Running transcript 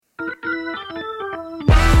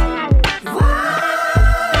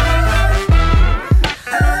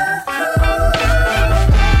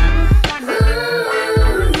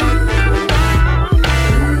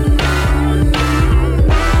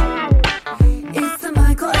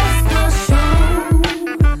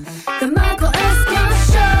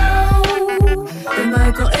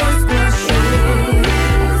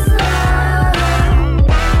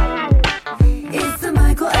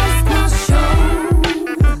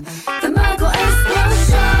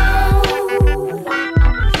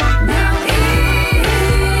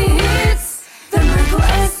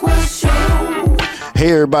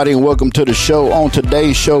everybody, and welcome to the show. On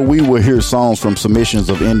today's show, we will hear songs from submissions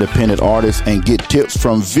of independent artists and get tips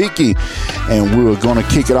from Vickee. And we're going to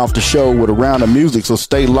kick it off the show with a round of music, so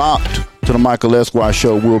stay locked to the Michael Esquire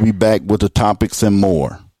Show. We'll be back with the topics and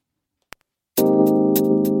more.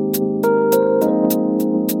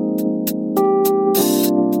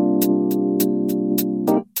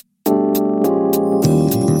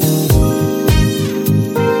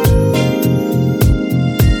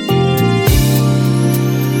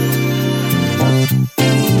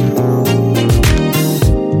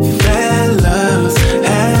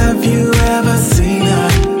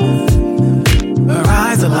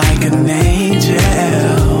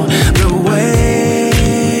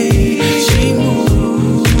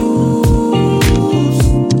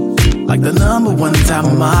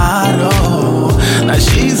 Model. Now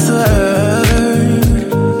she's heard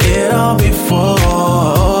it all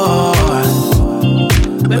before,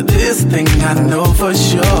 but this thing I know for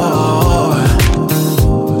sure.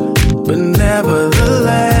 But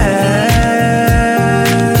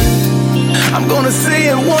nevertheless, I'm gonna say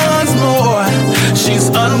it once more. She's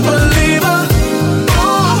unbelievable.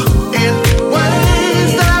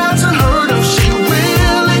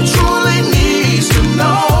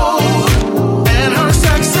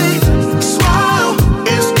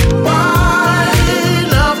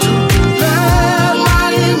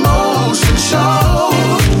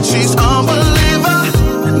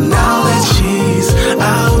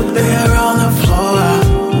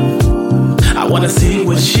 See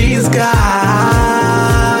what she's got.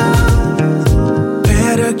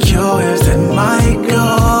 Pedicures that might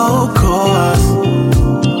go coarse,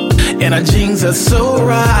 and her jeans are so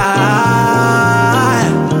right.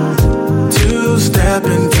 Two-step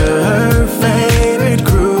into her favorite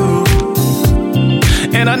groove,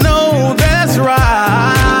 and I know that's right.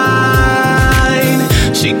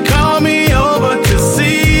 She called me over to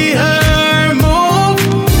see her move.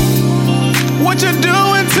 What you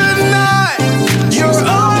doing tonight? You're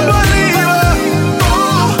unbeliever.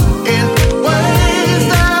 In ways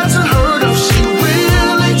that's unheard of. She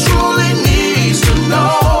really truly needs to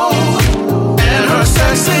know. And her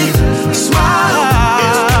sexy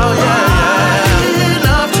smile is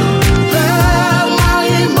enough to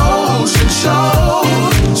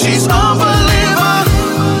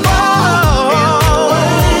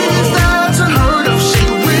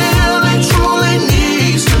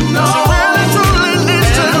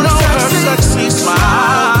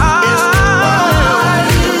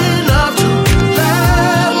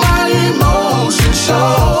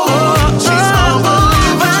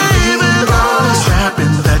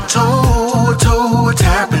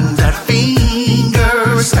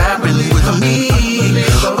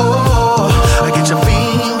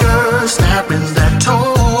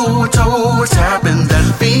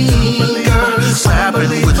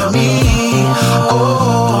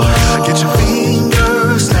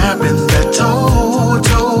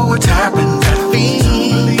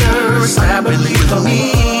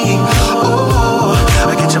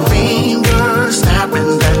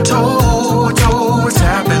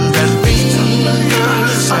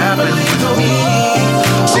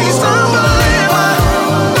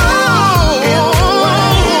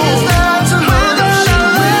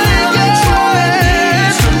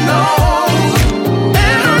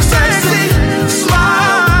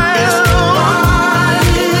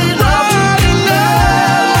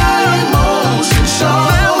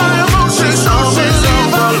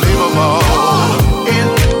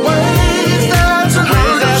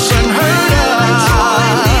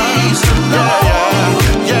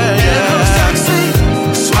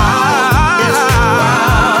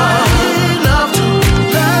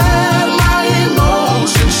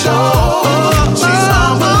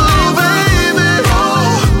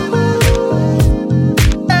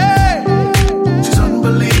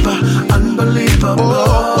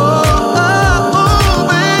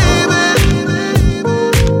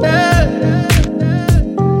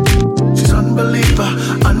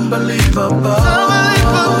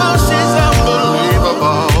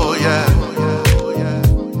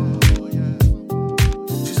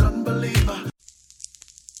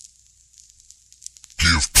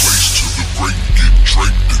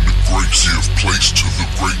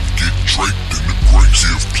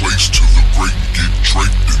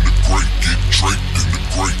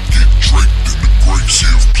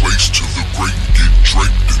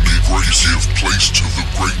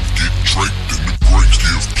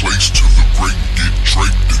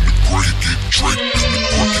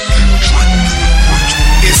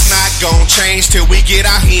change till we get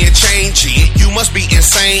out here and change it. You must be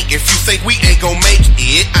insane if you think we ain't gon' make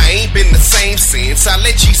it. I ain't been the same since I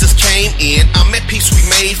let Jesus came in. I'm at peace, we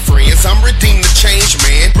made friends. I'm redeemed the change,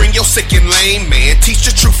 man. Bring your sick and lame, man. Teach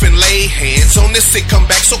the truth and lay hands on this sick. Come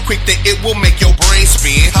back so quick that it will make your brain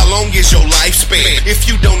spin. How long is your lifespan? If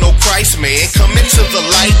you don't know Christ, man, come into the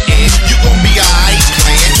light and you gon' be alright,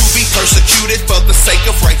 plan. To be persecuted for the sake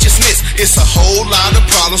of righteousness. It's a whole lot of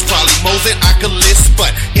problems, probably more than I could list.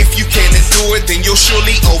 But if you can't endure it, then you'll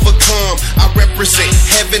surely overcome. I represent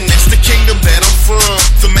heaven, that's the kingdom that I'm from.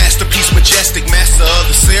 The masterpiece, majestic, master of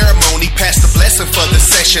the ceremony. Pass the blessing for the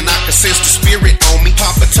session, I can sense the spirit on me.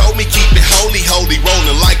 Papa told me keep it holy, holy,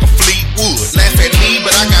 rolling like a Fleetwood. Laugh at me,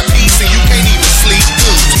 but I got peace and you can't even sleep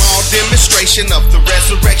good. Small demonstration of the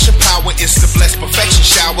resurrection power. It's the blessed perfection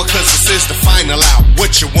shower, cause this is the final hour.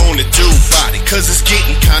 What you wanna do about it, cause it's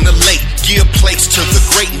getting kinda late. Give place to the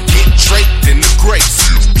great and get draped in the grace.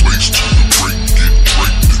 Give place to the great, get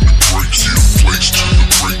draped in the grace. Give place to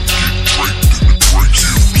the great, get draped in the grace.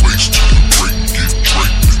 Give place to the great, get draped in the grace. Get draped in the grace, get draped in the grace.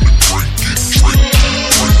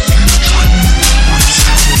 Give place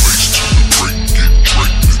to the great, get draped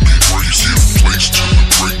in the grace. Give place to the great, get draped in the grace. Give place to the great, get draped in the grace. Get draped in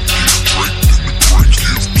the grace, get draped in the grace.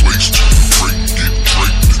 Give place to the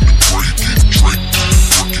great, get draped in the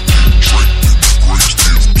grace. Give place to the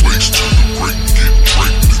great, get draped in the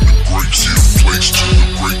grace. Give place to the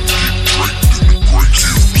great, get draped in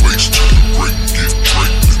the grace. Get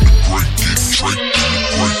draped in the grace, get draped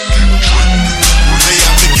in the grace. They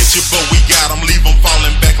out to get you, but we got them. Leave them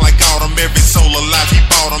falling back like autumn. Every soul alive, he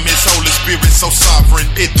bought them. His Holy Spirit so sovereign,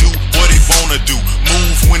 it do what it wanna do.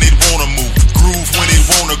 Move when it wanna move. Groove when it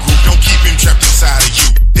wanna groove. Don't keep him trapped inside of you.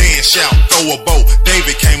 Dance, shout, throw a bow.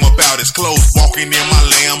 David came about his clothes. Walking in my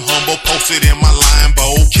lamb, humble, posted in my lion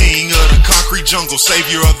bowl. King of the concrete jungle,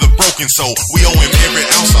 savior of the broken soul. We owe him every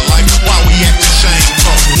ounce of life. Why we acting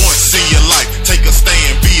shameful? Once in your life, take a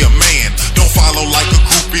stand, be a man. Don't follow like a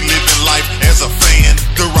groupie, living life as a fan.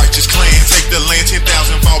 The righteous clan, take the land,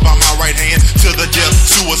 10,000 fall by my right hand. To the death,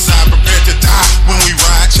 suicide, prepare to die. When we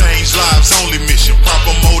ride, change lives, only mission.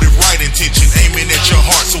 Proper motive, right intention, aiming at your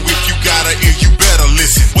heart. So if you got an ear, you better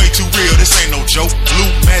listen. Way too real, this ain't no joke.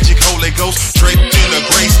 Blue magic, Holy Ghost, draped in the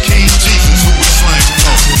grace. King Jesus, who we slain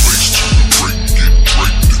for. Place to the great, get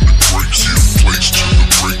draped in the grace. Give place to the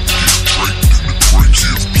great, get draped in the grace.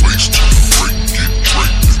 Give place to the great, get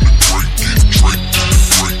draped in the grace. Get draped in the grace, get draped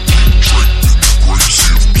in the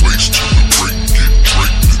grace. Give place to the great, get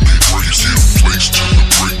draped in the grace. Give place to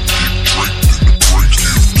the great, get draped in the grace. Give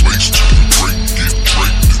place to the great, get draped in the grace.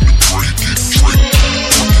 Get draped in the grace.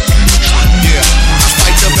 Yeah, I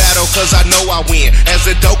fight the battle cause I know I win. As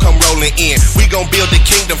the dough come rolling in, we gon' build the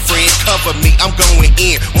kingdom, friend. Cover me, I'm going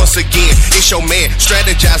in. Once again, it's your man.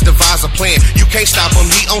 Strategize, devise a plan. You can't stop him,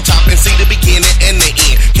 he on top and see the beginning and the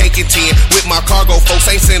end. Can't contend with my cargo, folks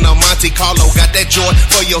ain't seen a Monte Carlo. Got that joy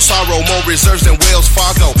for your sorrow, more reserves than Wells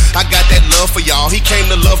Fargo. I got that love for y'all. He came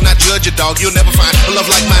to love, not judge a dog. You'll never find a love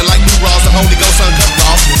like mine, like Blue Raws, the Holy Ghost uncut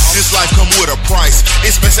raw. This life come with a price.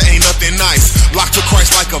 Expensive ain't nothing nice. Locked to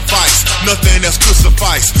Christ like a vice. Nothing else could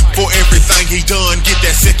suffice. For everything he done, get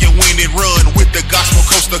that second wind and run with the gospel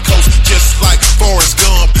coast to coast, just like Forrest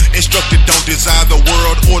Gump. Instructed, don't desire the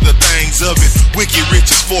world or the things of it. Wicked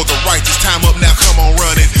riches for the righteous. Time up now, come on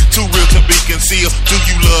running. Too real to be concealed. Do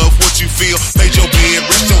you love what you feel? Made your bed,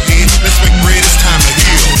 rest your head. Let's make bread, it's time to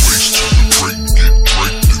heal. Place to the great, get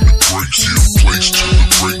draped in the grace. Give place to the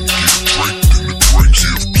great, get draped in the grace.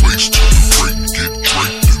 Give place to the great, get draped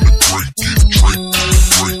in the grace. Get draped in the grace, get draped in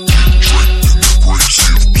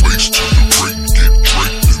the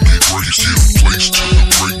grace. Give place to the great, get draped in the grace. Give place to the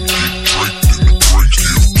great, get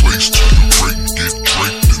draped in the grace. Give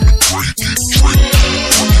place to the great,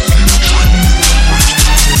 get draped in the grace. Get draped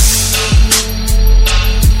in the grace, get draped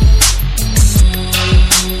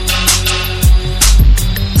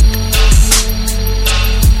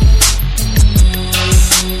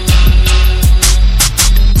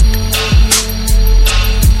in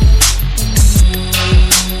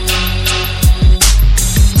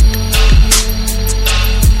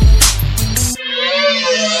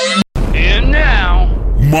the grace.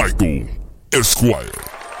 Michael Esquire.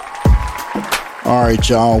 All right,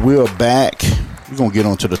 y'all, we're back. We're going to get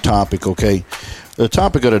on to the topic, okay? The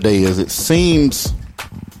topic of the day is, it seems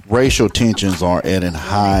racial tensions are at a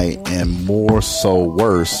high and more so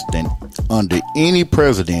worse than under any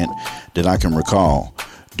president that I can recall.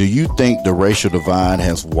 Do you think the racial divide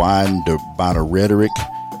has widened by the rhetoric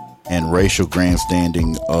and racial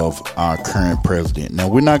grandstanding of our current president? Now,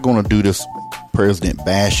 we're not going to do this president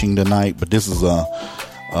bashing tonight, but this is a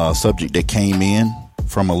subject that came in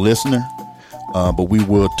from a listener. But we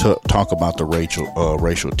will talk about the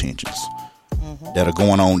racial tensions. that are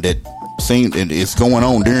going on that it's going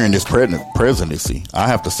on during this presidency. I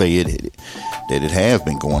have to say that it has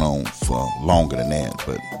been going on for longer than that.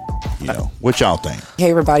 But what y'all think?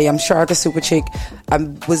 Hey everybody, I'm Char The Supa Chick. I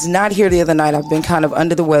was not here the other night. I've been kind of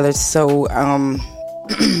under the weather, so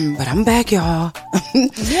but I'm back, y'all.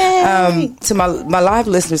 Yay! To my live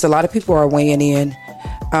listeners, a lot of people are weighing in.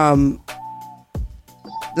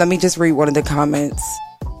 Let me just read one of the comments.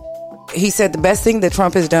 He said the best thing that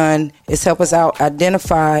Trump has done is help us out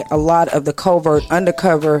identify a lot of the covert,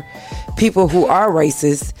 undercover people who are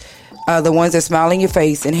racist, the ones that smile in your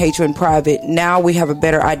face and hate you in private. Now we have a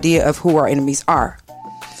better idea of who our enemies are.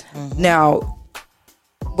 Mm-hmm. Now,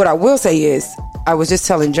 what I will say is, I was just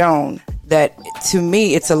telling Joan that to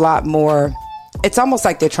me, it's a lot more, it's almost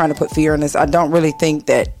like they're trying to put fear in us. I don't really think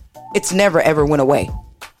that it's never ever went away.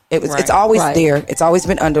 It's always there. It's always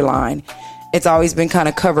been underlined. It's always been kind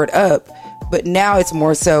of covered up. But now it's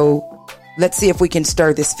more so, let's see if we can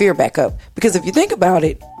stir this fear back up. Because if you think about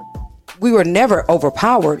it, we were never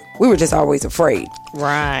overpowered. We were just always afraid.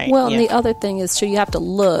 Right. Well, and the other thing is, too, you have to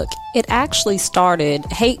look. It actually started,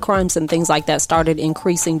 hate crimes and things like that started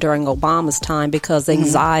increasing during Obama's time because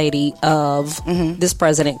anxiety of this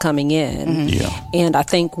president coming in. Mm-hmm. Yeah. And I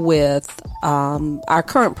think with our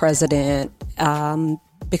current president,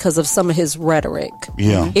 because of some of his rhetoric,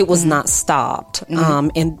 it was not stopped.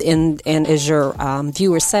 And as your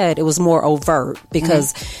viewer said, it was more overt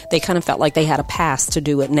because they kind of felt like they had a pass to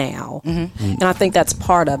do it now. And I think that's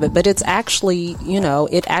part of it. But it's actually,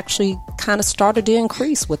 it actually kind of started to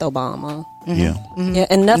increase with Obama. Yeah,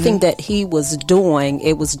 and nothing that he was doing,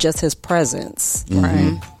 it was just his presence.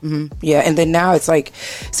 Right. Yeah, and then now it's like,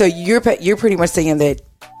 so you're pretty much saying that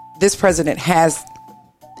this president has,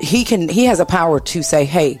 he has a power to say,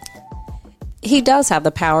 hey. He does have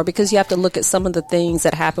the power because you have to look at some of the things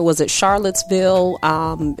that happened. Was it Charlottesville?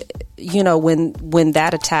 When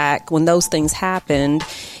that attack, when those things happened,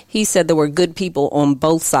 he said there were good people on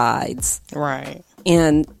both sides. Right.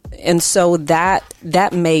 And so that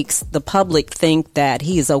makes the public think that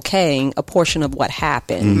he is okaying a portion of what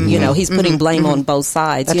happened. He's putting blame on both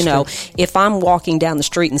sides. That's true. If I'm walking down the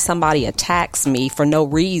street and somebody attacks me for no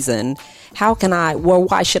reason,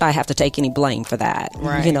 why should I have to take any blame for that?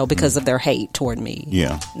 Right. Because of their hate toward me.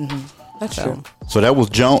 Yeah. That's true. So that was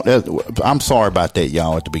Joan. I'm sorry about that,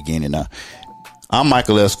 y'all, at the beginning. I'm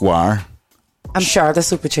Michael Esquire. I'm Char The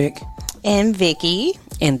Supa Chick. And Vickee.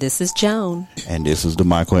 And this is Joan. And this is the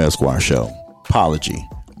Michael Esquire Show. Apology.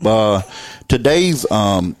 In today's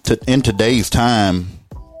time,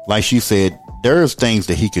 like she said, there's things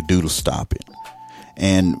that he could do to stop it.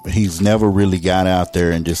 And he's never really got out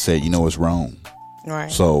there and just said, it's wrong.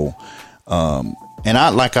 Right. So,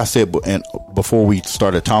 and like I said, before we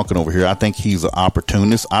started talking over here, I think he's an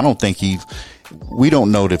opportunist. I don't think we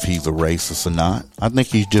don't know if he's a racist or not. I think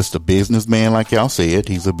he's just a businessman, like y'all said.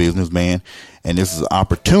 He's a businessman, and this is an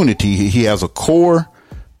opportunity. He has a core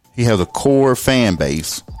fan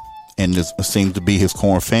base, and this seems to be his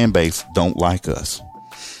core fan base don't like us.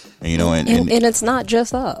 And it's not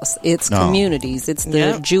just us. It's communities. It's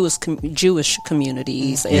the Jewish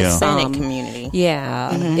communities. It's Hispanic community.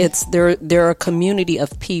 Yeah, it's they're a community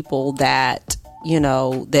of people that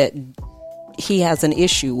that he has an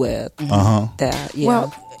issue with. That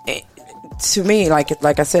well, to me,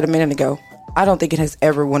 like I said a minute ago, I don't think it has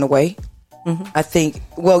ever went away. I think,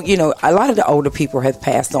 a lot of the older people have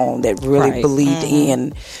passed on that really believed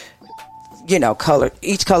in.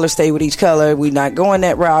 Each color stay with each color. We're not going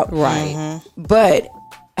that route. Right. But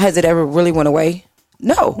has it ever really went away?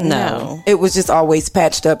 No. It was just always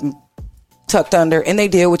patched up and tucked under, and they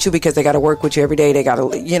deal with you because they got to work with you every day. They got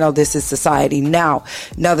to, this is society. Now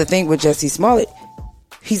the thing with Jussie Smollett,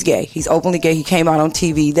 he's gay. He's openly gay. He came out on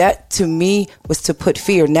TV. That, to me, was to put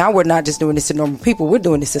fear. Now we're not just doing this to normal people. We're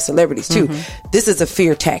doing this to celebrities, too. This is a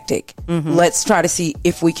fear tactic. Let's try to see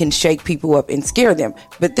if we can shake people up and scare them.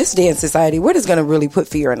 But this day in society, what is going to really put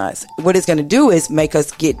fear in us? What it's going to do is make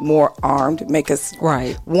us get more armed, make us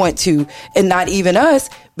want to, and not even us,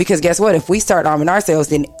 because guess what? If we start arming ourselves,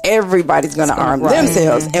 then everybody's going to arm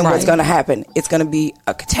themselves. And what's going to happen? It's going to be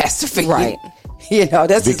a catastrophe. Right.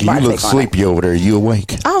 That's just Vickee, my you look sleepy over there. Are you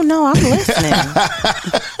awake? Oh, no, I'm listening.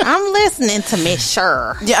 I'm listening to Miss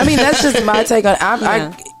Char. Yeah, I mean, that's just my take on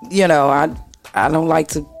it. I don't like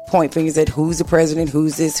to point fingers at who's the president,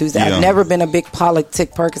 who's this, who's that. I've never been a big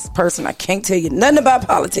politic person. I can't tell you nothing about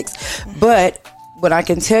politics. But what I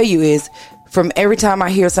can tell you is, from every time I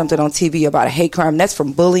hear something on TV about a hate crime, that's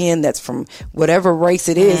from bullying, that's from whatever race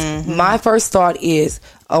it is, my first thought is,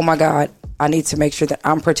 oh my God, I need to make sure that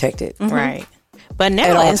I'm protected. Right. But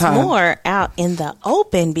now it's more out in the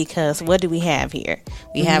open because what do we have here?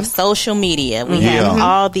 We have social media. We have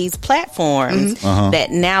all these platforms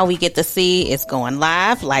that now we get to see. It's going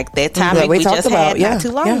live, like that topic we just had not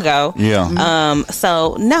too long ago.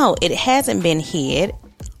 So no, it hasn't been hid.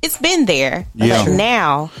 It's been there, but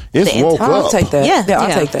now it's woke up. I'll take that. I'll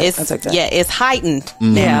take that. It's heightened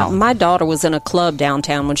Yeah, now. my daughter was in a club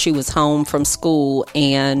downtown when she was home from school,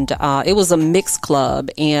 and it was a mixed club,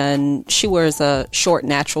 and she wears a short,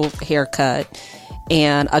 natural haircut,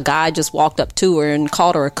 and a guy just walked up to her and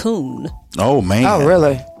called her a coon. Oh, man. Oh,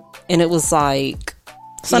 really? And it was like...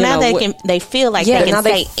 So now they feel like they can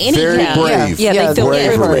say anything. Very brave. Yeah, they feel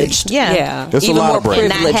privileged. Yeah. That's even a lot more of brave. And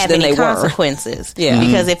not privileged have than any they were. consequences. Yeah.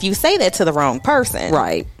 Because if you say that to the wrong person,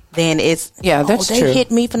 Right. then it's that's they true.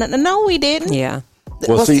 hit me for nothing. No, we didn't. Yeah.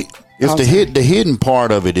 Well, see, it's the hidden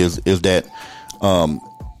part of it is that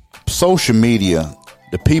social media,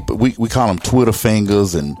 the people we call them Twitter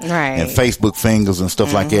fingers and Facebook fingers and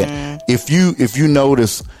stuff like that. If you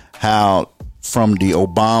notice how from the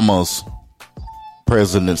Obama's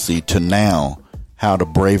presidency to now, how the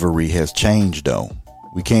bravery has changed, though.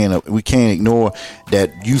 We can't ignore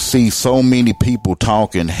that. You see so many people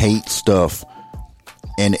talking hate stuff,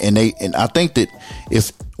 and I think that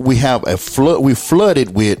we have we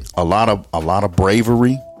flooded with a lot of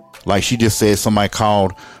bravery. Like she just said, somebody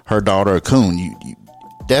called her daughter a coon.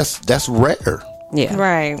 That's rare. Yeah.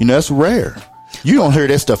 Right. That's rare. You don't hear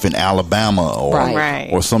that stuff in Alabama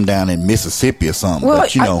or some down in Mississippi or something. Well,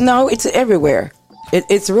 but, no, it's everywhere.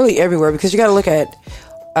 It's really everywhere because you got to look at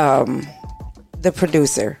the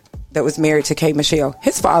producer that was married to K. Michelle.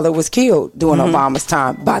 His father was killed during Obama's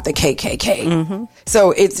time by the KKK.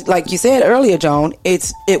 So it's like you said earlier, Joan.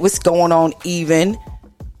 It was going on even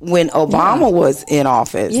when Obama was in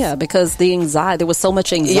office. Yeah, because there was so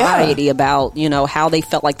much anxiety about, how they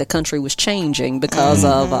felt like the country was changing because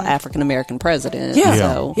of an African American president.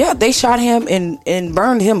 Yeah, they shot him and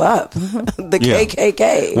burned him up. The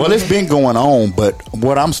KKK. Well, it's been going on, but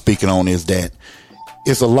what I'm speaking on is that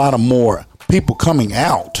it's a lot of more people coming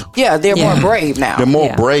out. Yeah, they're more brave now. They're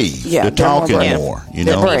more brave. Yeah, they're talking more.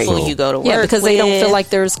 They're people you go to work Yeah, because they don't with. feel like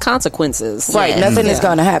there's consequences. Right, nothing is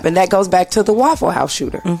going to happen. That goes back to the Waffle House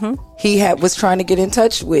shooter. He was trying to get in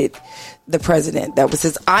touch with the president. That was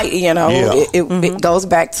his it goes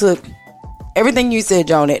back to everything you said,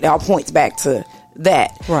 Joan. It all points back to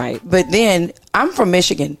that. Right. But then I'm from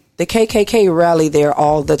Michigan. The KKK rally there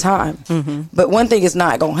all the time. But one thing is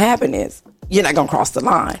not going to happen is you're not going to cross the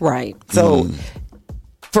line. Right. So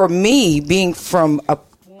for me, being from a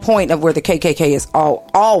point of where the KKK is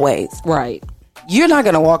always right, you're not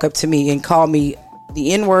going to walk up to me and call me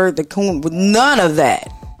the N-word, the coon. None of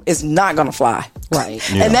that is not going to fly. Right.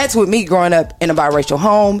 And that's with me growing up in a biracial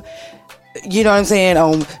home. You know what I'm saying?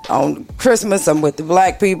 On Christmas, I'm with the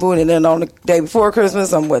black people, and then on the day before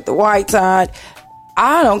Christmas, I'm with the white side.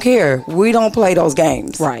 I don't care. We don't play those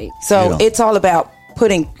games. Right. So it's all about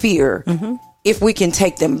putting fear if we can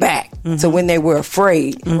take them back to when they were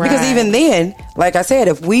afraid. Because even then, like I said,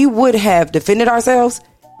 if we would have defended ourselves,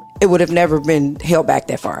 it would have never been held back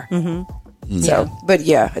that far. So, but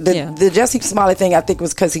the Jussie Smollett thing, I think,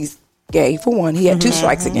 was because he's gay, for one. He had 2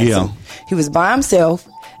 strikes against him. He was by himself.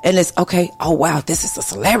 And it's okay. Oh wow, this is a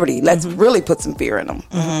celebrity. Let's really put some fear in them.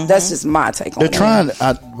 That's just my take on it. They're trying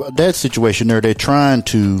that situation there. They're trying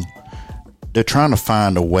to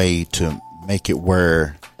find a way to make it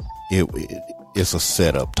where it's a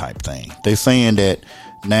setup type thing. They're saying that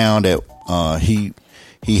now that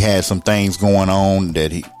he had some things going on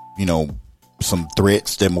that he some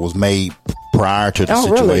threats that was made prior to the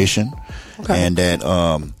situation, and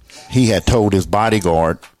that he had told his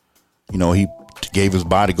bodyguard, he gave his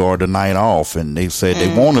bodyguard the night off, and they said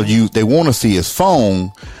they want to see his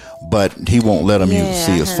phone, but he won't let them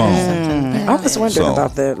see his phone. I was wondering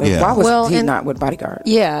about that. Why was he not with bodyguard?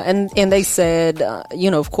 Yeah, and they said,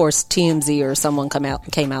 of course, TMZ or someone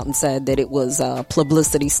came out and said that it was a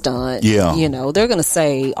publicity stunt. Yeah, they're going to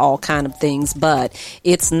say all kind of things, but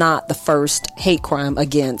it's not the first hate crime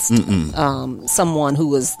against someone who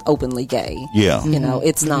was openly gay. Yeah,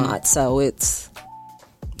 it's not. So it's.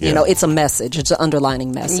 It's a message. It's an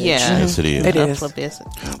underlining message. Yeah. Yes, it is. It is.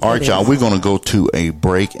 All right, y'all. We're going to go to a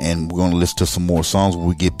break, and we're going to listen to some more songs. When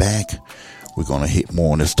we get back, we're going to hit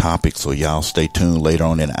more on this topic. So y'all stay tuned. Later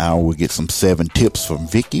on in the hour, we'll get some 7 tips from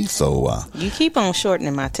Vickee. So you keep on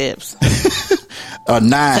shortening my tips. 9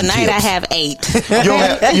 Tonight tips. I have 8. You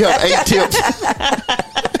have 8 tips.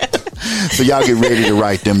 So y'all get ready to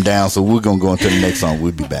write them down. So we're going to go into the next song.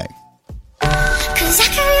 We'll be back. 'Cause I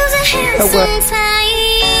can use a hand sometimes.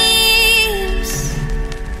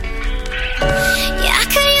 Yeah, I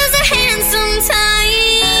could use a hand sometimes.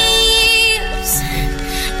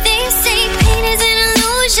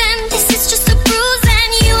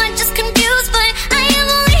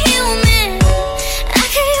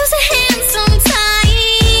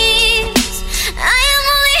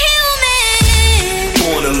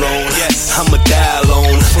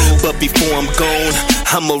 I'm gone,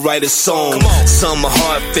 I'ma write a song. Some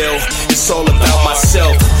heartfelt, it's all about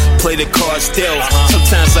myself. Play the cards dealt,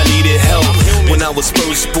 sometimes I needed help. When I was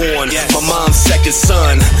first born, my mom's second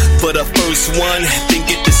son, but her first one didn't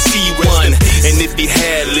get to see one. And if he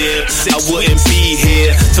had lived, I wouldn't be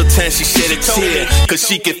here. Sometimes she shed a tear, cause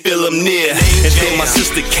she could feel him near. And then my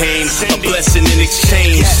sister came, a blessing in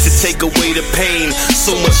exchange to take away the pain.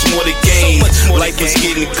 So much more to gain. Life was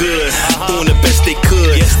getting good, doing the best they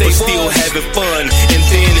could, but still having fun. And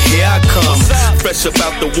then here I come, fresh up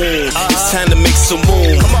out the womb. It's time to make some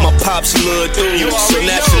room. My pops loved dude, so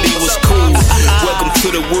naturally it was cool. Welcome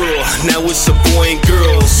to the world, now it's a boy and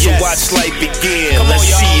girl. So watch life begin, let's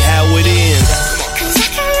see how it ends. Cause I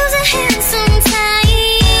can use a hand sometimes.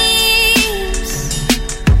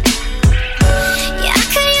 Yeah, I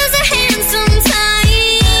can use a hand sometimes.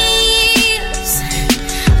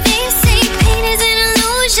 They say pain is an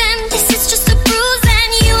illusion. This is just a bruise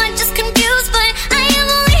and you are just confused, but I am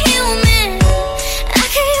only human. I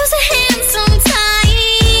can use a hand sometimes.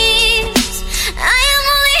 I am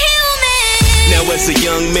only human. Now as a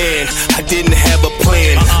young man, I didn't have a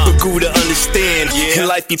plan, but grew to understand. In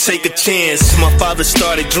life you take a chance. My father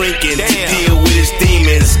started drinking to deal with his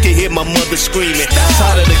demons. Could hear my mother screaming,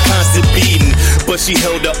 tired of the constant beating, but she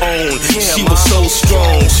held her own. She was so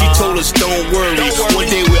strong. She told us don't worry, one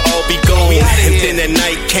day we'll all be gone. And then that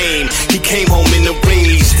night came, he came home in a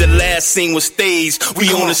rage. The last scene was staged, we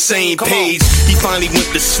on the same page. He finally went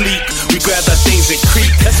to sleep, we grabbed our things and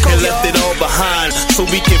creeped and left it all behind, so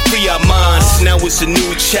we can free our minds. Now it's a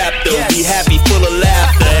new chapter, be happy, full of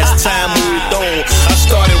laughter. As time moved on, I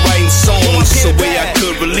started writing songs so way I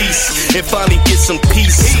could release and finally get some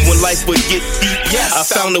peace. When life would get deep, I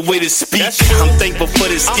found a way to speak. I'm thankful for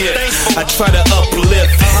this gift. I try to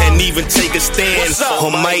uplift and even take a stand, or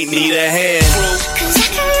might need a hand. Cause I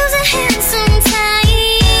can use a hand sometimes.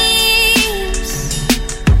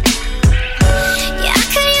 Yeah, I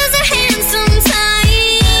can use a hand sometimes.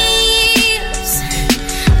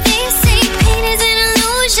 They say pain is an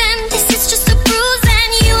illusion. This is just a bruise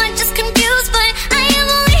and you are just confused, but I am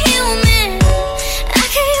only human. I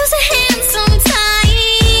can use a hand sometimes.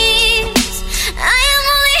 I am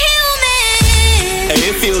only human. Hey,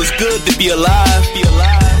 it feels good to be alive.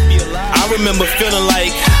 I remember feeling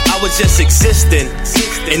like I was just existing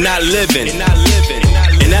and not living.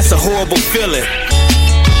 And that's a horrible feeling.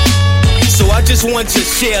 So I just want to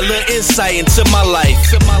share a little insight into my life,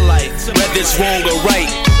 whether it's wrong or right.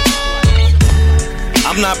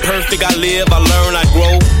 I'm not perfect, I live, I learn, I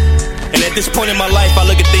grow. And at this point in my life, I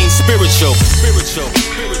look at things spiritual.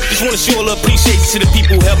 Just want to show a little appreciation to the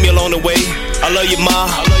people who helped me along the way. I love you, Ma.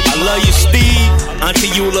 I love you, Steve,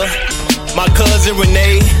 Auntie Eula, my cousin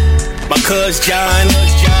Renee, my cousin John,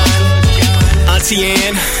 Auntie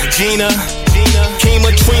Ann, Gina,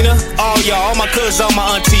 Kima, Trina, all y'all, all my cousins, all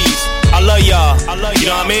my aunties. I love y'all. You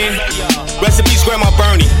know what I mean? Rest in peace, Grandma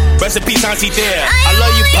Bernie. Rest in peace, Auntie Dare. I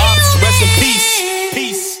love you, Pops. Rest in peace.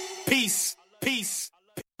 Peace, peace, peace.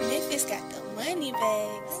 Memphis got the money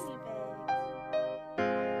bags.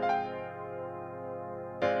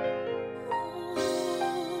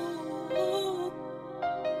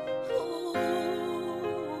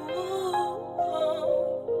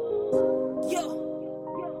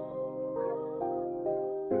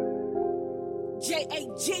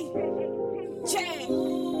 J-A-G, J.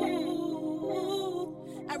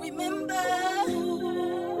 I remember.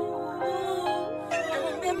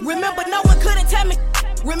 Remember no one couldn't tell me.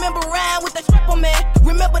 Remember riding with the triple man.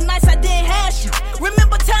 Remember nights I didn't have you.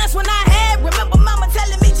 Remember times when I had. Remember mama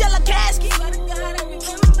telling me Jella Casky.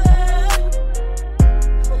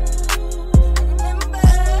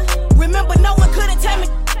 Remember no one couldn't tell me.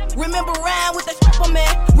 Remember riding with the triple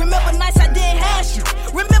man. Remember nights I didn't have you.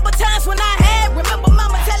 Remember times when I had. Remember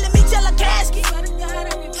mama telling me Jella Casky.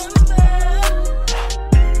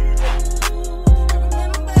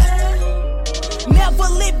 Never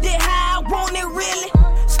lived it how I want it really.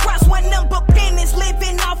 Scratch one number pennies,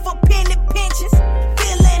 living off of penny pinches.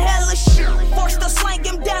 Feeling hella shit, forced to slang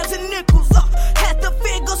him down to nickels. Had to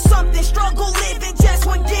figure something, struggle living, just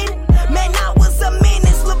one get it. Man, I was a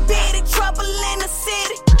menace, liberated, trouble in the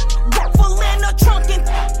city. Rifle in the trunk and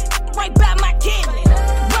right by my kidney.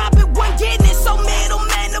 Robbing one getting it, so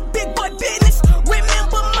middleman, a big boy business.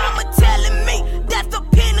 Remember mama telling me that's the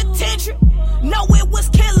penitentiary. No, it was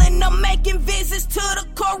killing them, making visits to the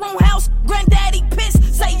courtroom house. Granddaddy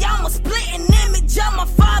pissed, say I'm a splitting image of my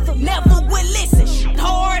father. Never would listen,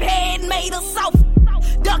 hard head made us soft.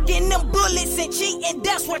 Ducking them bullets and cheating,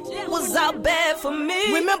 that's what was all bad for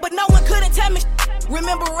me. Remember no one couldn't tell me.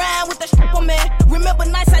 Remember riding with the triple man. Remember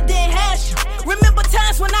nights I didn't have you. Remember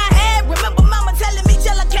times when I had. Remember mama telling me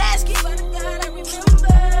Jella Casky.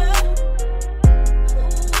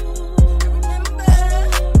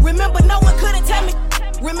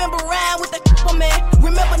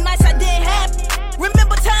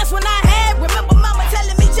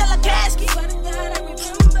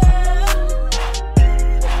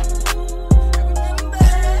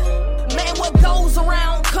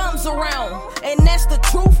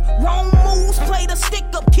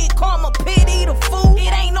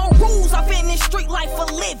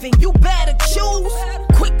 you better choose.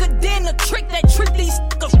 Quicker than a trick that trick these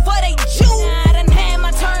niggas for they Jews. I done had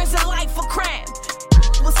my turns in life for crime.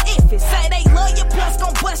 Was iffy, say they love you, plus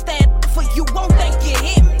gon' bust that for you, won't think you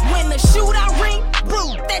hit me. When the shootout ring,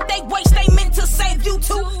 blue, that they waste, they meant to save you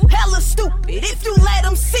too. Hella stupid, if you let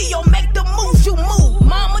them see or make the moves you move.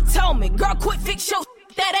 Mama told me, girl, quit fix your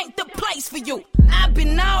that ain't the place for you. I've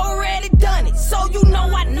been already done it, so you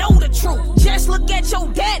know I know the truth. Just look at your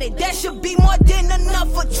daddy, that should be more than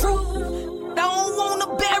enough for truth. Don't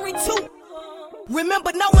wanna bury too.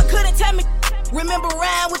 Remember, no one couldn't tell me. Remember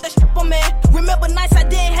round with the shipper man. Remember nights I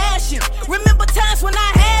didn't have shit. Remember times when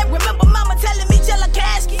I had. Remember mama telling me chill a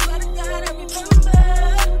casket.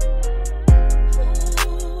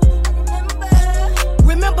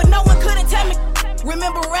 Remember no one couldn't tell me.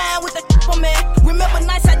 Remember round with the shipper man. Remember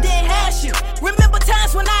nights I didn't have shit. Remember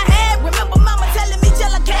times when I had. Remember mama telling me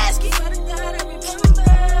chill a casket.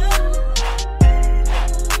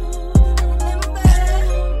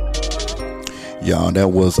 Y'all, that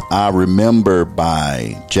was I Remember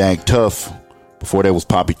by Jack Tuff. Before that was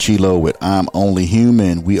Poppy Chilo with I'm Only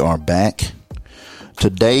Human. We are back.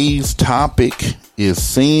 Today's topic is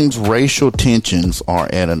seems racial tensions are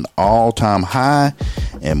at an all-time high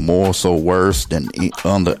and more so worse than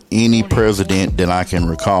under any president that I can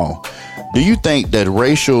recall. Do you think that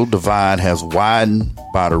racial divide has widened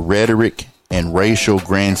by the rhetoric and racial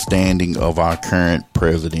grandstanding of our current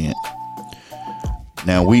president?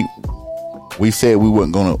 Now, we said we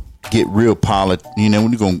weren't going to get real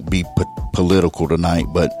we're going to be political tonight,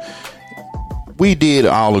 but we did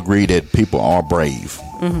all agree that people are brave.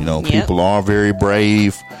 People are very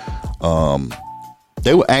brave.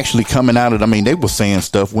 They were actually coming out of, they were saying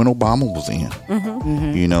stuff when Obama was in,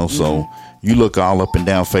 so you look all up and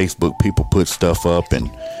down Facebook, people put stuff up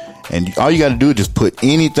and all you got to do is just put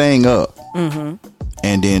anything up.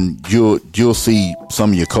 And then you'll see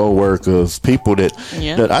some of your coworkers, people that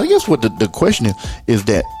I guess what the question is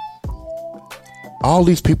that all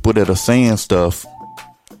these people that are saying stuff,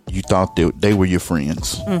 you thought they were your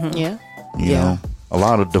friends. You know, a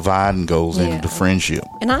lot of dividing goes into friendship.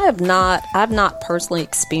 And I've not personally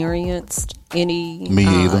experienced any. Me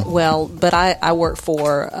either. Well, but I work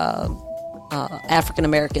for African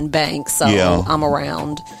American bank, so I'm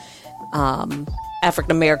around.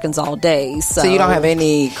 African Americans all day. So you don't have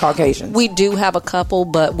any Caucasians? We do have a couple,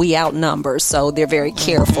 but we outnumber, so they're very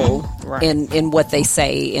careful in what they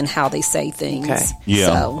say and how they say things. Okay.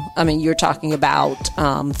 So, you're talking about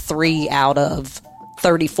 3 out of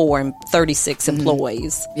 34 and 36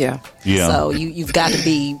 employees. Yeah. So you've got to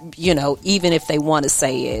be, even if they want to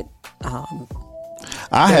say it.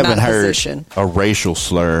 I haven't heard a racial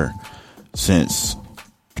slur since...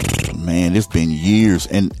 Man, it's been years,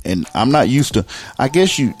 and I'm not used to. I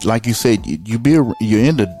guess you, like you said, you're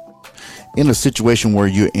in a situation where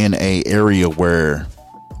you're in a area where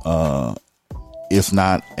it's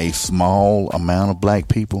not a small amount of black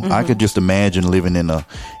people. I could just imagine living in a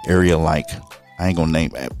area like, I ain't gonna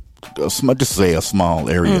name it, just say a small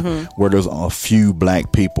area where there's a few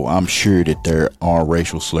black people. I'm sure that there are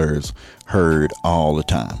racial slurs heard all the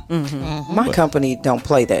time. My company don't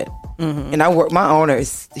play that. And my owner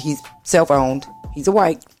he's self-owned. He's a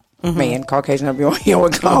white man, Caucasian, however you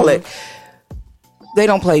would call it. They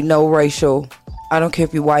don't play no racial. I don't care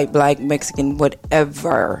if you're white, black, Mexican,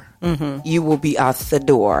 whatever. You will be out the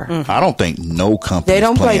door. I don't think no company. They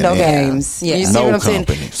don't play no games. You see what I'm saying?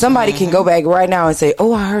 Somebody can go back right now and say,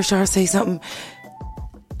 "Oh, I heard Char say something,"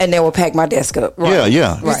 and they will pack my desk up. Yeah.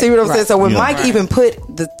 You see what I'm saying? So when Mike even put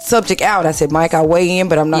the subject out, I said, "Mike, I'll weigh in,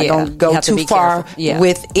 but I'm not going to go too far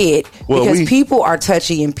with it because people are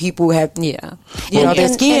touchy and people have, their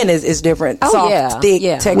skin is different, soft, thick,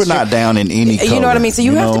 texture. We're not down in any color. You know what I mean? So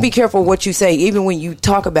you have to be careful what you say, even when you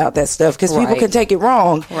talk about that stuff, because people can take it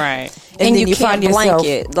wrong. Right. And then you can't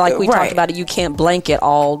blanket, like we talked about it, you can't blanket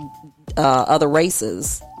all other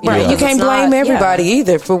races. Right. You can't blame everybody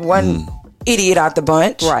either for one idiot out the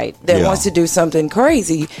bunch that wants to do something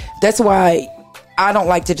crazy. That's why I don't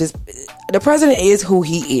like to just... The president is who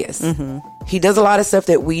he is. He does a lot of stuff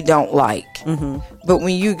that we don't like. But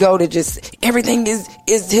when you go to just... Everything is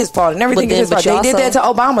his fault and everything is his fault. They did that to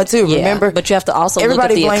Obama too, remember? But you have to also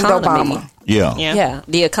everybody look at the blamed economy. Obama. Yeah.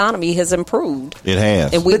 The economy has improved. It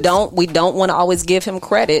has. And we don't want to always give him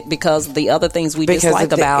credit because the other things we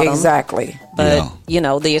dislike about him. Exactly. But,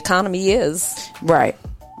 the economy is... Right.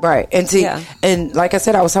 And see, and like I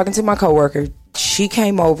said, I was talking to my coworker. She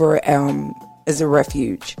came over as a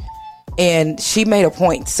refuge, and she made a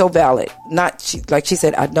point so valid. Like she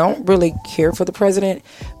said, I don't really care for the president,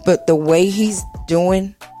 but the way he's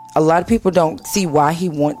doing, a lot of people don't see why he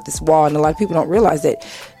wants this wall, and a lot of people don't realize that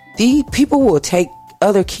the people will take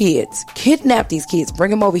other kids, kidnap these kids,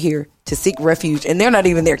 bring them over here to seek refuge, and they're not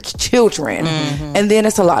even their children. And then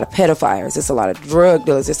it's a lot of pedophiles, it's a lot of drug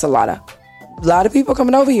dealers, it's a lot of people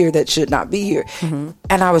coming over here that should not be here. And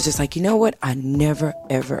I was just like, you know what? I never,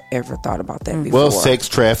 ever, ever thought about that before. Well, sex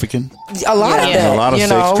trafficking. A lot of that. A lot of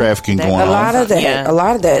sex trafficking going on. A lot of that. A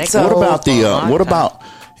lot of that. So what about what about,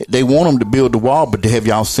 they want them to build the wall, but have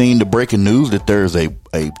y'all seen the breaking news that there's a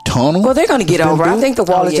tunnel? Well, they're going to get over. I think the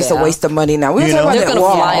wall is just a waste of money now. They're going to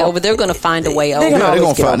fly over. They're going to find a way over. They're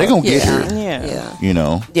going to get here. Yeah. You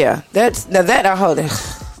know. Yeah. That's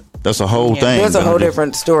a whole thing. There's a whole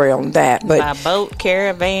different story on that. But by boat,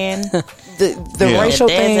 caravan, the racial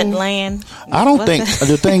desert thing. land. I don't think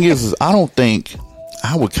the thing is I don't think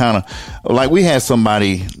I would kind of like we had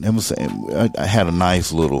somebody that was I had a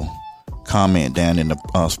nice little comment down in the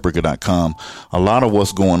Spreaker.com. A lot of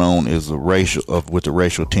what's going on is with the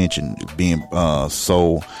racial tension being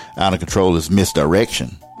so out of control is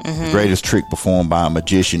misdirection. The greatest trick performed by a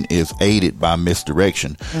magician is aided by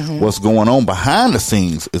misdirection. What's going on behind the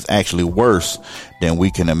scenes is actually worse than we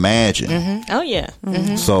can imagine. Oh yeah.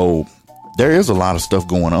 So there is a lot of stuff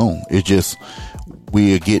going on. It's just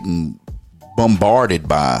we are getting bombarded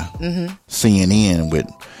by CNN with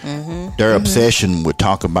their obsession with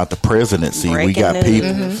talking about the presidency. We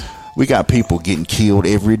got people getting killed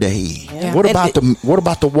every day. What about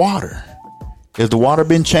the water? Has the water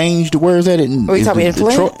been changed? Where is that? In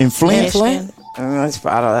Flint? In Flint?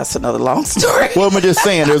 That's another long story. Well, I'm just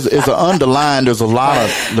saying, there's a lot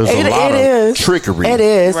of trickery. It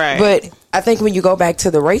is, right. But I think when you go back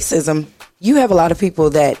to the racism, you have a lot of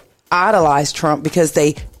people that idolize Trump because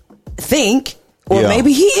they think, or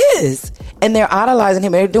maybe he is, and they're idolizing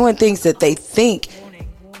him. They're doing things that they think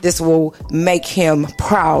this will make him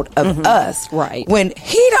proud of us, right? When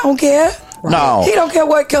he don't care. Right. No, he don't care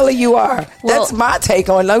what color you are. Well, that's my take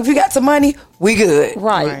on it. If you got some money, we good.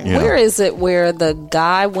 Right. Yeah. Where is it where the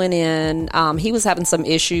guy went in? He was having some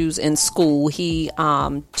issues in school. He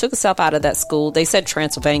took himself out of that school. They said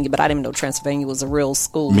Transylvania, but I didn't know Transylvania was a real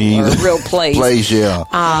school or a real place.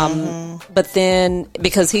 But then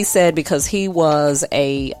because he was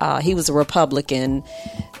a Republican,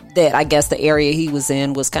 that I guess the area he was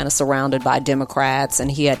in was kind of surrounded by Democrats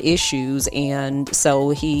and he had issues, and so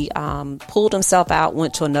he pulled himself out,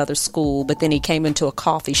 went to another school, but then he came into a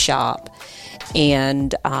coffee shop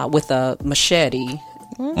and with a machete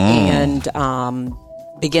and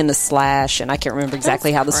began to slash, and I can't remember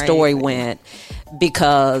exactly how the story went,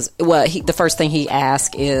 because the first thing he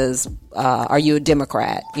asked is are you a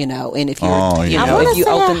Democrat, and if you're if you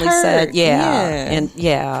openly said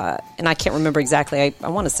and I can't remember exactly, I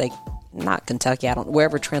want to say not Kentucky, I don't know,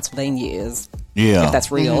 wherever Transylvania is. Yeah. If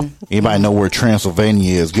that's real. Anybody know where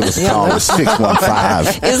Transylvania is? Give us a call at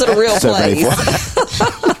 615. Is it a real place?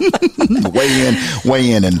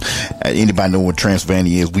 Weigh in, and anybody know what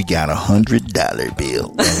Transylvania is? We got $100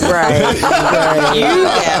 bill. Right. You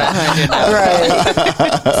got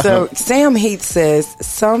 $100. Right. So Sam Heath says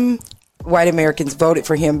some white Americans voted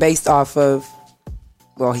for him based off of,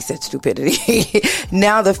 well, he said stupidity.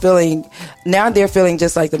 Now they're feeling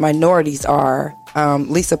just like the minorities are.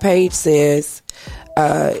 Lisa Page says,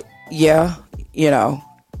 I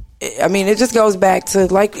mean, it just goes back to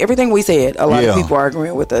like everything we said. A lot of people are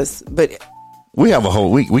agreeing with us, but we have a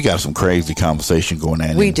whole week. We got some crazy conversation going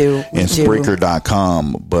on. We do. In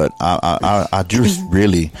Spreaker.com, but I just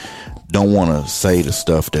really don't want to say the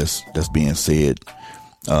stuff that's being said.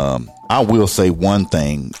 I will say one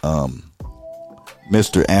thing.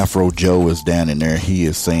 Mr. Afro Joe is down in there. He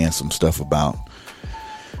is saying some stuff about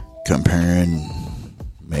comparing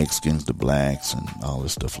Mexicans to blacks and all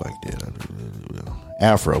this stuff like that.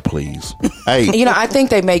 Afro, please. Hey, I think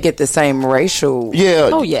they may get the same racial.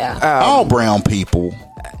 Yeah. Oh yeah. All brown people.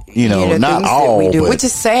 Not all, we do, but which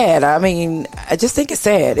is sad. I mean, I just think it's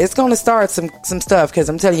sad. It's going to start some stuff because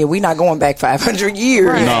I'm telling you, we're not going back 500 years.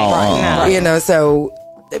 Right. No. So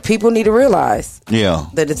people need to realize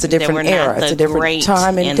that it's a different era. It's a different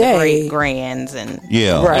time and day. The great grands and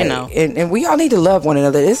right. And we all need to love one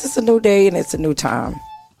another. This is a new day and it's a new time.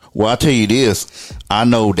 Well, I'll tell you this. I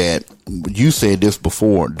know that you said this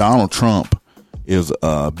before. Donald Trump is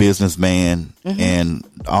a businessman, and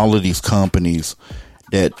all of these companies,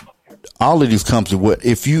 if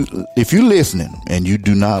you're listening and you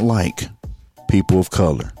do not like people of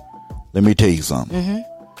color, let me tell you something.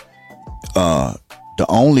 The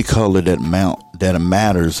only color that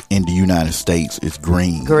matters in the United States is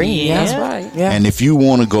green. Green, that's right. Yeah. And if you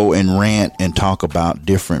want to go and rant and talk about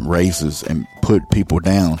different races and put people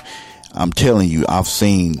down, I'm telling you, I've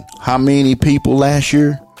seen how many people last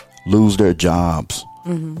year lose their jobs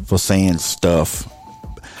for saying stuff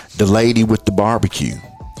the lady with the barbecue.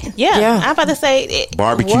 Yeah. I'm about to say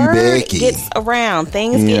Barbecue word Becky gets around.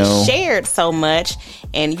 Things get shared so much,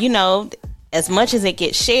 and as much as it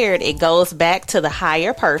gets shared, it goes back to the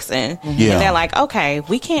higher person, and they're like, okay,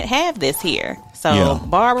 we can't have this here. So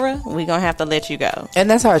Barbara, we're gonna have to let you go. And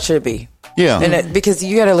that's how it should be. Yeah, and because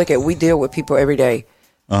you got to look at, we deal with people every day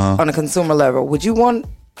on a consumer level. Would you want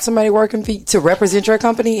somebody working for you to represent your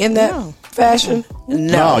company in that fashion?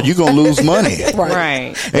 No, you're gonna lose money.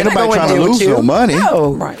 Right. Ain't nobody trying to lose no money.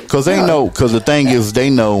 No. Because they know. Because the thing is, they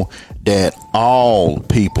know that all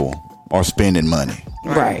people are spending money.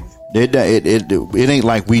 Right. It ain't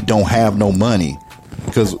like we don't have no money,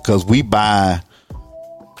 because we buy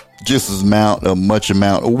just as much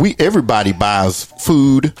amount. Everybody buys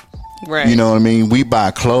food. Right. You know what I mean? We buy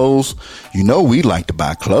clothes. We like to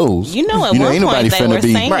buy clothes. At one point they were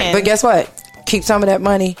saying, right. But guess what? Keep some of that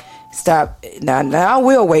money. Stop. Now I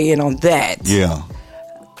will weigh in on that. Yeah.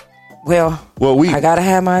 Well, I gotta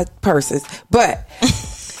have my purses, but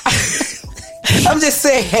I'm just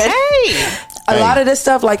saying. A lot of this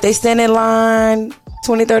stuff, like they stand in line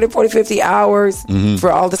 20, 30, 40, 50 hours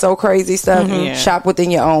for all this old crazy stuff. Shop within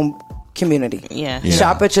your own community.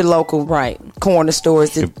 Shop at your local corner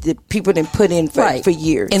stores that people didn't put in for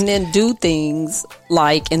years. And then do things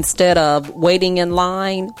like, instead of waiting in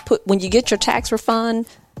line, when you get your tax refund,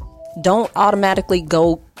 don't automatically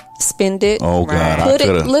go spend it. Oh God!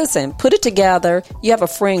 Put it together. You have a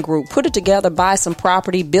friend group. Put it together. Buy some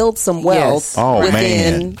property. Build some wealth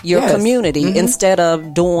within your community instead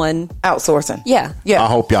of doing outsourcing. Yeah. I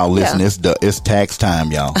hope y'all listen. It's tax time,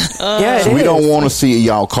 y'all. So we don't want to see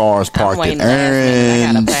y'all cars parked in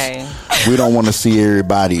errands. We don't want to see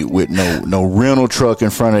everybody with no rental truck in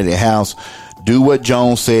front of their house. Do what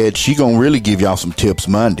Joan said. She gonna really give y'all some tips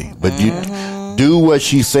Monday, but you do what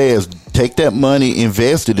she says. Take that money,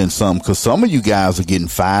 invest it in something, because some of you guys are getting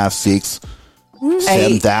 $5,000,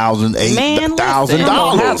 $6,000, $7,000, $8,000.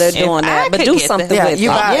 How they're doing that, but do something with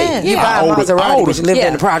you it. You buy a Maserati, but you live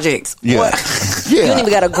in the projects. You don't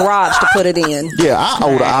even got a garage to put it in. I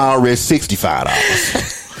owe the IRS $65.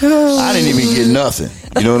 I didn't even get nothing.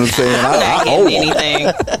 You know what I'm saying? I owe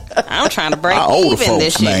anything. I'm trying to break even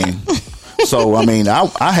this year. So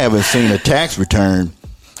I haven't seen a tax return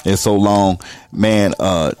in so long, man.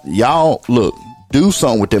 Y'all look, do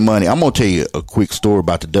something with that money. I'm gonna tell you a quick story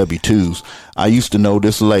about the W-2s. I used to know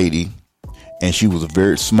this lady, and she was the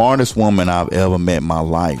very smartest woman I've ever met in my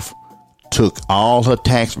life. Took all her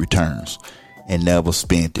tax returns and never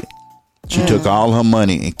spent it. She took all her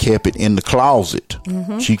money and kept it in the closet.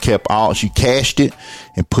 She cashed it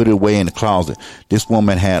and put it away in the closet. This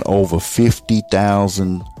woman had over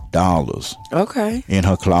 $50,000 in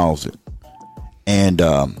her closet. And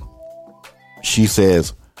she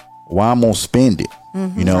says, well, I'm going to spend it.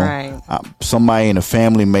 Somebody in the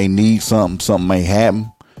family may need something may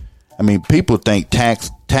happen. People think tax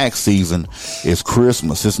season is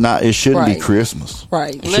Christmas. It's not. It shouldn't be Christmas.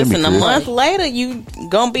 Right. Listen, a month later, you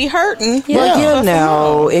going to be hurting.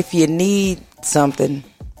 Well, if you need something,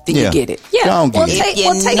 then you get it. Yeah.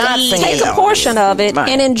 Take a portion of it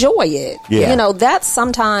and enjoy it. Yeah. That's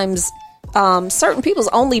sometimes certain people's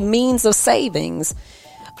only means of savings,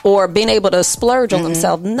 or being able to splurge on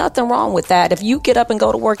themselves. Nothing wrong with that. If you get up and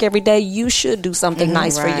go to work every day, you should do something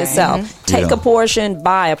nice for yourself. Take a portion,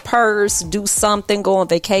 buy a purse, do something, go on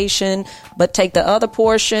vacation, but take the other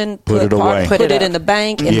portion, put it away, put it in the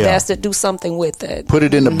bank, invest it, do something with it. Put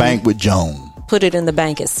it in the bank with Joan. Put it in the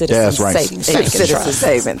bank at Citizens Savings. Citizens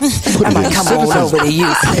Savings. I'm going to come on over to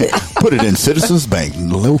you. Put it in Citizens Bank,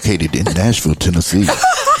 located in Nashville, Tennessee.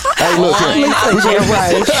 Hey, look,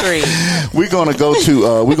 we're gonna go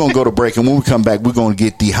to break, and when we come back, we're gonna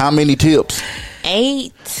get the how many tips?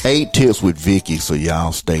 8 tips with Vickee. So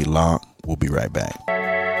y'all stay locked. We'll be right back.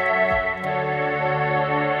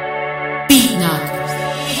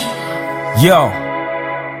 Yo,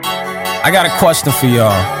 I got a question for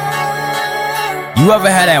y'all. You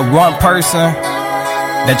ever had that one person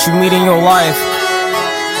that you meet in your life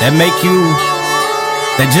that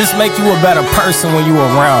just make you a better person when you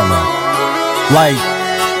around them? Like,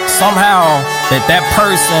 somehow that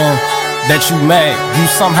person that you met, you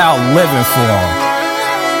somehow living for them.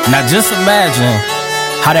 Now just imagine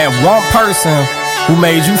how that one person who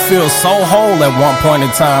made you feel so whole at one point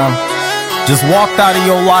in time just walked out of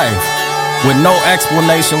your life with no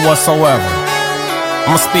explanation whatsoever.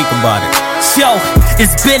 I'm gonna speak about it. Yo,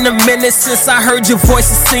 it's been a minute since I heard your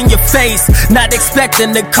voices in your face. Not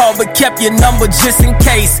expecting to call, but kept your number just in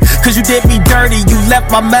case. Cause you did me dirty, you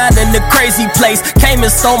left my mind in a crazy place. Came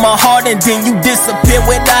and stole my heart and then you disappeared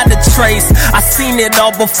without a trace. I seen it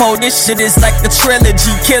all before, this shit is like a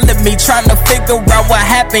trilogy. Killing me, trying to figure out what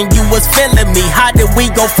happened, you was feeling me. How did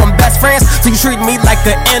we go from best friends to you treat me like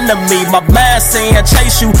an enemy? My mind saying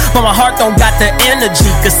chase you, but my heart don't got the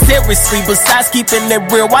energy. Cause seriously, besides keeping it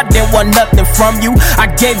real, I didn't want nothing from you. I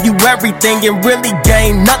gave you everything and really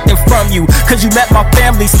gained nothing from you. Cause you met my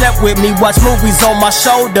family, slept with me, watched movies on my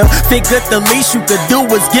shoulder. Figured the least you could do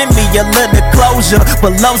was give me a little closure.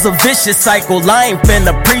 But love's a vicious cycle, I ain't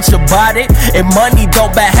finna preach about it. And money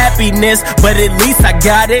don't buy happiness, but at least I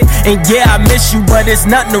got it. And yeah, I miss you, but it's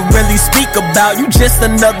nothing to really speak about. You just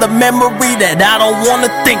another memory that I don't wanna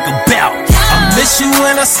think about. I miss you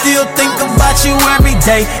and I still think about you every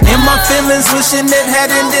day. In my feelings, wishing it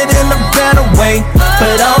had ended in a better way.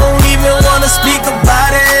 But I don't even wanna speak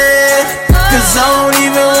about it, cause I don't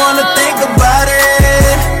even wanna think about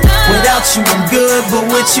it. Without you I'm good, but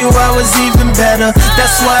with you I was even better.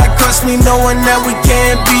 That's why it crushed me knowing that we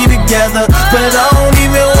can't be together. But I don't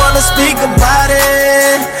even wanna speak about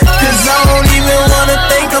it, cause I don't even wanna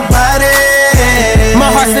think about it. My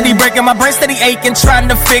heart steady breaking, my brain steady aching, trying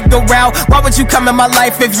to figure out why would you come in my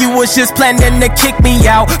life if you was just planning to kick me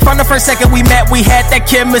out. From the first second we met, we had that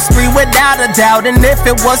chemistry without a doubt. And if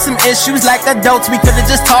it was some issues like adults, we could've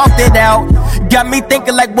just talked it out. Got me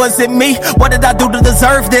thinking like, was it me? What did I do to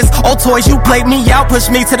deserve this? Old toys, you played me out, pushed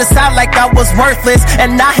me to the side like I was worthless.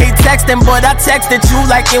 And I hate texting, but I texted you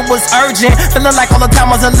like it was urgent. Feeling like all the time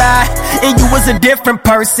was a lie, and you was a different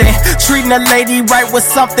person. Treating a lady right was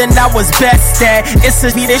something I was best at. It's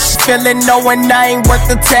a this feeling knowing I ain't worth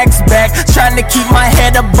the text back. Trying to keep my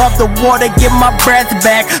head above the water, get my breath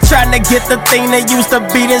back. Trying to get the thing that used to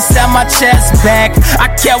beat inside my chest back.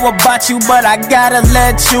 I care about you, but I gotta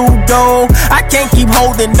let you go. I can't keep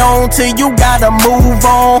holding on till you gotta move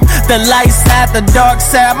on. The light side, the dark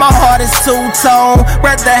side, my heart is two-tone.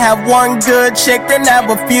 Rather have one good chick than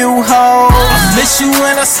have a few hoes. I miss you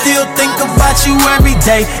and I still think about you every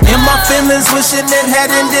day. In my feelings, wishing it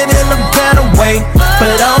had ended in a better way.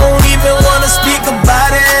 But I don't even wanna speak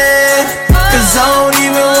about it, cause I don't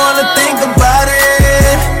even wanna think about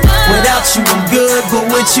it. Without you I'm good, but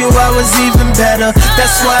with you I was even better.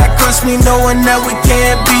 That's why it crushed me knowing that we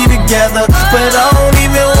can't be together. But I don't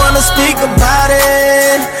even wanna speak about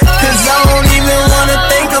it, cause I don't even wanna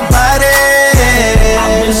think about it.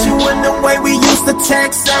 I miss you in the way we used to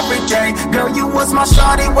text every day. Girl, you was my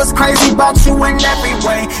shawty, was crazy about you in every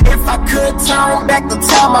way. If I could turn back the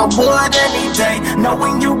time, I would any day.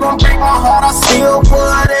 Knowing you gon' break my heart, I still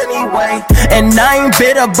would anyway. And I ain't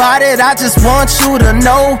bitter about it, I just want you to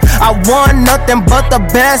know I want nothing but the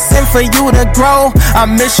best and for you to grow. I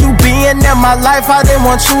miss you being in my life, I didn't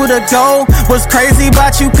want you to go. Was crazy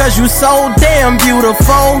about you cause you so damn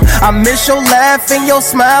beautiful. I miss your laugh and your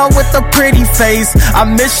smile with the pretty face. I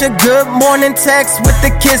miss your good morning text with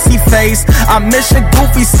the kissy face. I miss your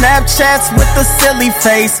goofy Snapchats with the silly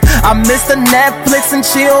face. I miss the Netflix and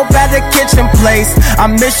chill by the kitchen place. I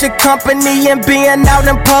miss your company and being out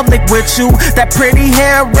in public with you. That pretty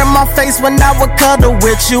hair in my face when I would cuddle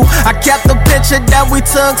with you. I kept the picture that we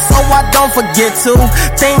took so I don't forget to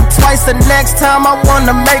think twice the next time I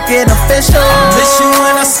wanna make it official. I miss you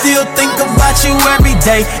and I still think about you every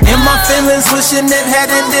day. In my feelings, wishing it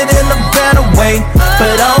had ended in a better way.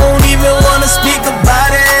 But I don't even wanna speak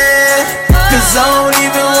about it, cause I don't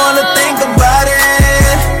even wanna think about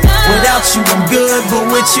it. Without you I'm good, but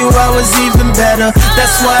with you I was even better.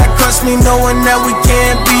 That's why it crushed me knowing that we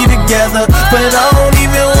can't be together. But I don't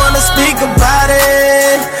even wanna speak about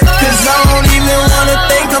it, cause I don't even wanna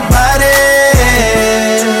think about it.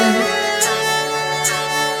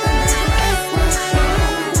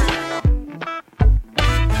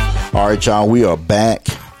 All right, y'all, we are back,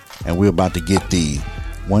 and we're about to get the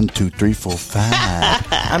 1, 2, 3, 4,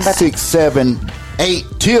 5, 6, 7, 8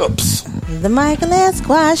 tips. The Michael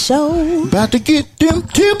Esquire Show. About to get them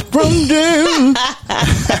tips from them.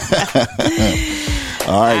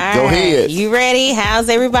 All right, go ahead. You ready? How's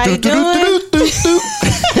everybody doing?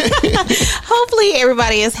 Hopefully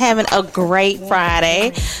everybody is having a great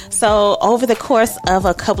Friday. So over the course of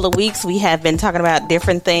a couple of weeks, we have been talking about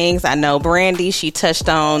different things. I know Brandy, she touched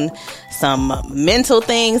on some mental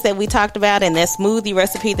things that we talked about in that smoothie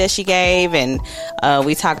recipe that she gave. And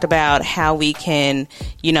we talked about how we can,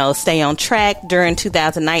 stay on track during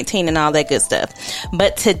 2019 and all that good stuff.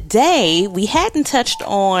 But today, we hadn't touched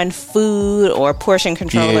on food or portion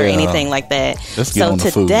control or anything like that. Let's get on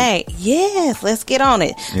the food. Yes, let's get on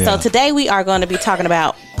it. Yeah. So today we are going to be talking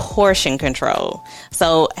about portion control.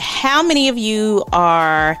 So how many of you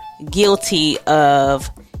are guilty of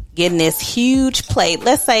getting this huge plate?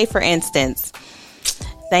 Let's say, for instance,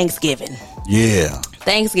 Thanksgiving. Yeah.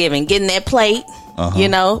 Thanksgiving, getting that plate,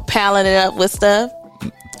 piling it up with stuff.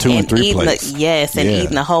 2 and 3 plates.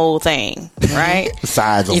 Eating the whole thing, right?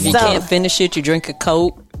 Sides of If you can't finish it, you drink a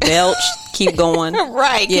Coke, belch, keep going.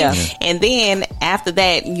 Right. Yeah. And then after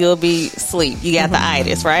that, you'll be asleep. You got the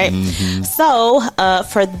itis, right? So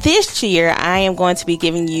for this year, I am going to be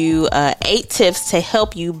giving you 8 tips to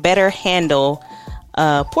help you better handle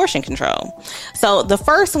portion control. So the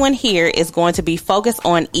first one here is going to be focus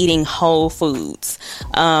on eating whole foods.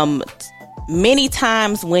 Many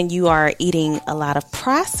times when you are eating a lot of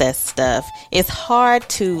processed stuff, it's hard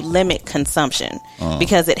to limit consumption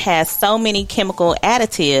because it has so many chemical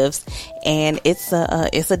additives, and it's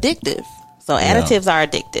addictive. So additives are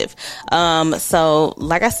addictive. So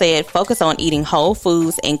like I said, focus on eating whole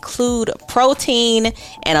foods, include protein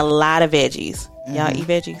and a lot of veggies. Y'all eat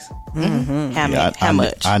veggies? How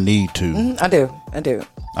much? I need to. I do.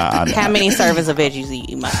 How many servings of veggies do you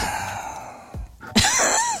eat, Michael?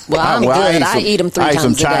 Well, I'm good. I eat them 3 times a day. I ate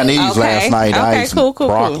some Chinese last night. I ate some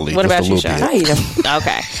broccoli. What about you, Sean? Sean? I eat them.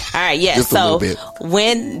 Okay. All right. Yes. Just a so little bit.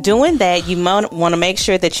 when doing that, you want to make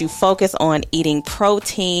sure that you focus on eating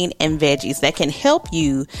protein and veggies that can help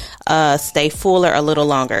you stay fuller a little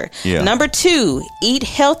longer. Yeah. Number 2, eat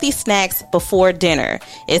healthy snacks before dinner,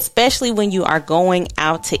 especially when you are going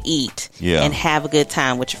out to eat and have a good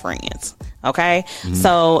time with your friends. Okay.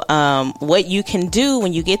 So what you can do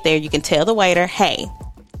when you get there, you can tell the waiter, hey,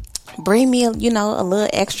 bring me a little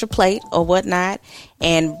extra plate or whatnot,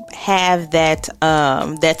 and have that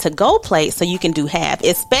to-go plate so you can do half,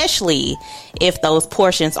 especially if those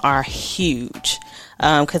portions are huge.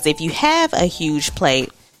 Because if you have a huge plate,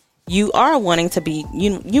 you are wanting to be,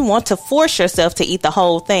 you want to force yourself to eat the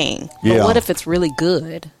whole thing. Yeah. But what if it's really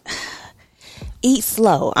good? Eat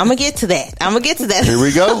slow. I'm gonna get to that. Here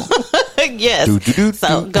we go. Yes.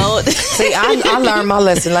 So go. See, I learned my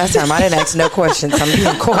lesson last time. I didn't ask no questions. I'm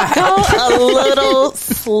being quiet. Go a little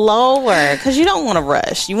slower because you don't want to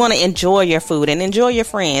rush. You want to enjoy your food and enjoy your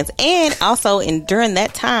friends, and also during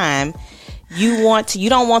that time, you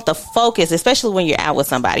don't want the focus, especially when you're out with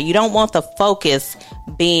somebody. You don't want the focus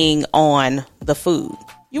being on the food.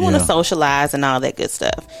 You want to socialize and all that good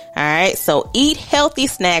stuff. All right. So eat healthy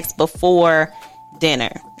snacks before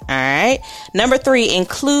dinner. All right. Number 3,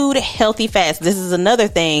 include healthy fats. This is another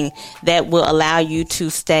thing that will allow you to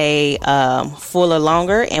stay fuller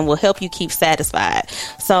longer and will help you keep satisfied.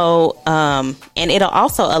 So, and it'll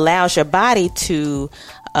also allows your body to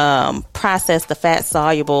process the fat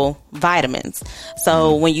soluble vitamins.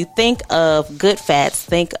 So when you think of good fats,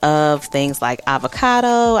 think of things like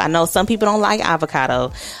avocado. I know some people don't like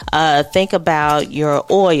avocado. Think about your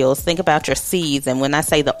oils, think about your seeds. And when I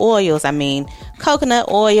say the oils, I mean coconut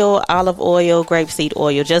oil, olive oil, grapeseed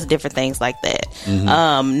oil, just different things like that.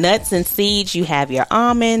 Nuts and seeds, you have your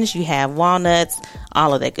almonds, you have walnuts,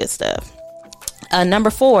 all of that good stuff. Number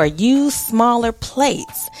 4, use smaller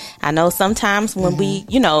plates. I know sometimes when we,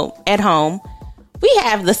 at home, we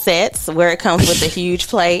have the sets where it comes with a huge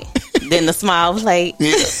plate, then the small plate.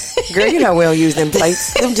 Girl, we don't use them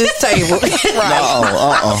plates. Them just tables.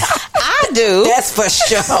 Right. I do. That's for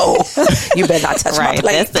sure. You better not touch my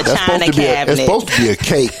plate. That's the China cabinet. It's supposed to be a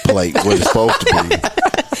cake plate. What it's supposed to be.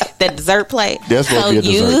 That dessert plate. That's supposed to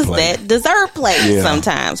be a dessert plate. Use that dessert plate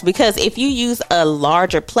sometimes, because if you use a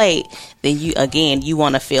larger plate, then you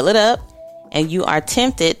want to fill it up, and you are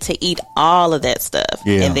tempted to eat all of that stuff.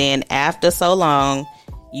 Yeah. And then after so long,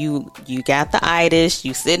 you got the itis,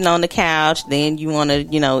 you sitting on the couch, then you want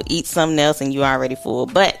to, eat something else and you're already full.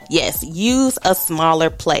 But yes, use a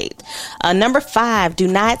smaller plate. Number 5, do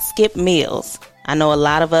not skip meals. I know a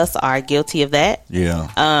lot of us are guilty of that. Yeah.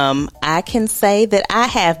 I can say that I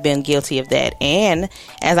have been guilty of that. And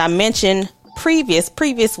as I mentioned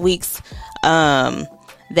previous weeks,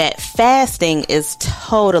 that fasting is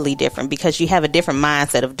totally different because you have a different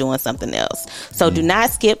mindset of doing something else. So do not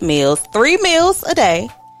skip meals. 3 meals a day.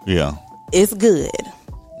 Yeah. Is good.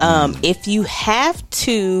 If you have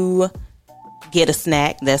to get a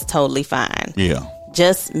snack, that's totally fine. Yeah.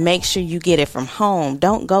 Just make sure you get it from home.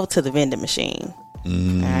 Don't go to the vending machine. All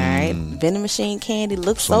right. Vending machine candy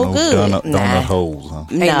looks so good. Donut holes, huh?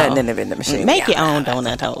 Ain't nothing in the vending machine. Make your own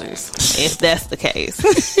donut holes if that's the case.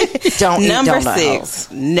 Don't Number eat donut 6.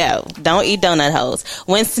 holes. No, don't eat donut holes.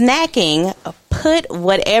 When snacking, put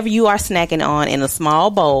whatever you are snacking on in a small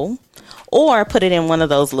bowl, or put it in one of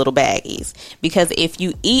those little baggies. Because if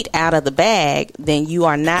you eat out of the bag, then you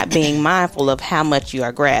are not being mindful of how much you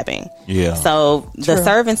are grabbing. Yeah. So the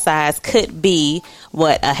serving size could be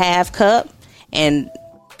a half cup, and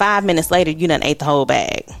 5 minutes later you done ate the whole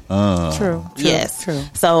bag. True. Yes. True.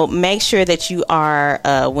 So make sure that you are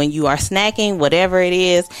when you are snacking, whatever it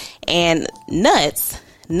is, and nuts,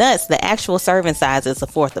 the actual serving size is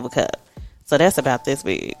 1/4 of a cup. So that's about this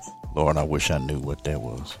big. Lord, I wish I knew what that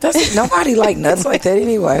was. Nobody like nuts like that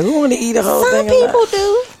anyway. Who want to eat a whole Some thing? people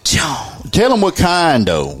do. Tell them what kind,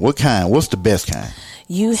 though. What kind? What's the best kind?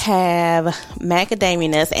 You have macadamia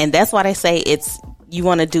nuts, and that's why they say you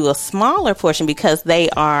want to do a smaller portion because they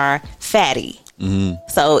are fatty.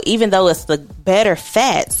 So even though it's the better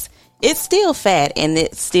fats, it's still fat, and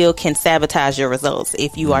it still can sabotage your results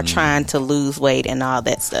if you are trying to lose weight and all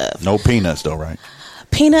that stuff. No peanuts, though, right?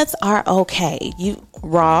 Peanuts are okay.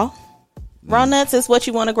 Raw nuts is what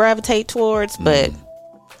you want to gravitate towards, but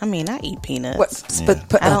I mean, I eat peanuts. But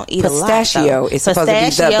I don't eat pistachio a lot. is supposed to be the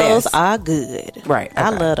Pistachios best. are good. Right. I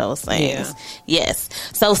love those things. Yeah. Yes.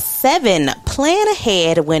 So 7, plan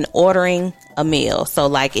ahead when ordering a meal. So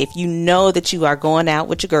like if you know that you are going out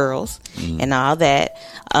with your girls and all that,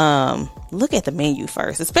 look at the menu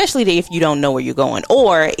first, especially if you don't know where you're going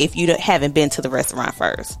or if you haven't been to the restaurant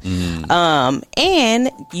first. And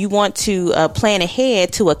you want to plan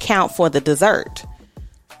ahead to account for the dessert.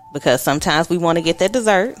 Because sometimes we want to get that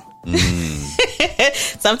dessert.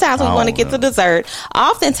 Sometimes we want to get the dessert.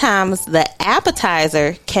 Oftentimes, the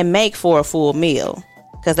appetizer can make for a full meal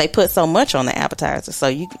because they put so much on the appetizer.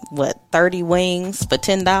 So 30 wings for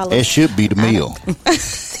 $10? It should be the meal.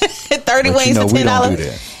 30 wings for $10. We don't do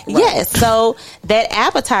that. Yes, so that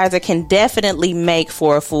appetizer can definitely make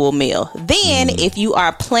for a full meal. Then, if you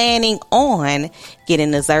are planning on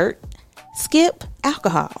getting dessert, skip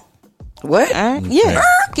alcohol. What? Yes.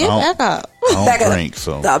 Skip alcohol. I don't drink,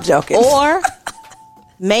 so. Stop joking. Or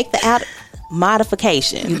make the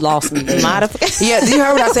modification. You lost me there. Modification. Yeah, you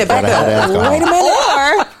heard what I said. Back up. Wait a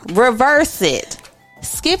minute. Or reverse it.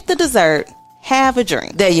 Skip the dessert. Have a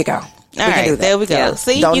drink. There you go. All right, there we go. Yeah.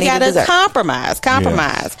 See, Don't you need got the to dessert.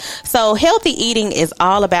 compromise. So healthy eating is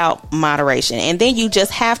all about moderation. And then you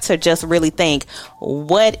just have to just really think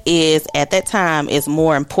what is at that time is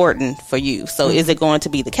more important for you. So is it going to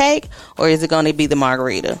be the cake or is it going to be the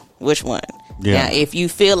margarita? Which one? Yeah. Now, if you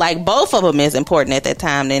feel like both of them is important at that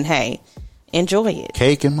time, then hey, enjoy it.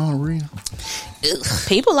 Cake and margarita.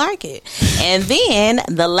 People like it. And then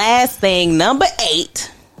the last thing, number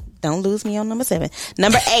 8. Don't lose me on number 7.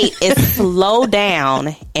 Number 8 is slow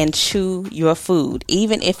down and chew your food,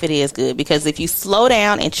 even if it is good. Because if you slow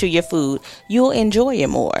down and chew your food, you'll enjoy it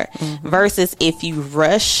more. Versus if you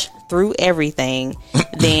rush through everything,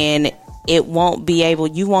 then you won't be able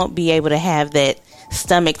to have that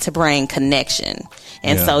stomach to brain connection.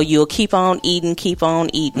 And so you'll keep on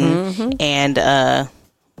eating. And by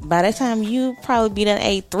that time, you probably be done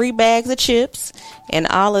ate 3 bags of chips and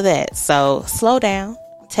all of that. So slow down.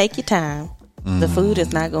 Take your time. The food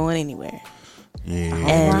is not going anywhere. Yeah.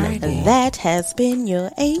 And that has been your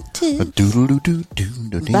 8 tips. Tips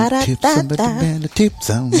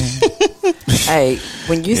on that. Hey,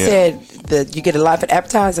 when you said that you get a live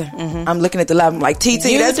appetizer, I'm looking at the live. I'm like, TT,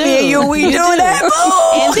 You that's do. me and you. We You doing do.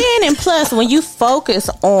 that. And plus, when you focus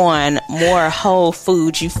on more whole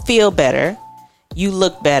foods, you feel better. You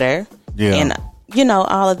look better. Yeah. And,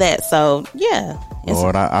 all of that. So, yeah.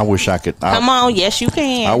 Lord, I wish I could. Come on. Yes, you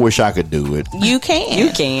can. I wish I could do it. You can.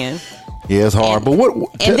 You can. Yeah, it's hard. But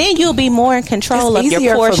And then you'll be more in control of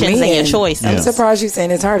your portions and your choices. I'm surprised you're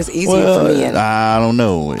saying it's hard. It's easier for me. I don't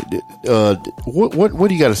know. What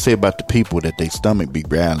do you got to say about the people that they stomach be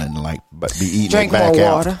growling, like be eating Drink their back more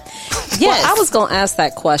out? water. Yes. Well, I was going to ask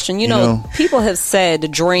that question. You know, people have said to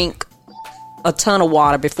drink a ton of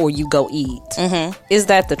water before you go eat. Is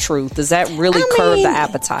that the truth? Does that really curb the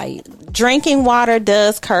appetite? Drinking water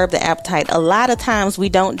does curb the appetite. A lot of times we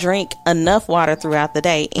don't drink enough water throughout the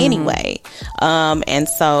day anyway. And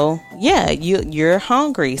so, yeah, you're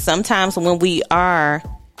hungry. Sometimes when we are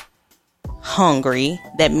hungry,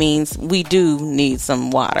 that means we do need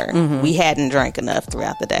some water. We hadn't drank enough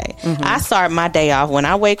throughout the day. I start my day off when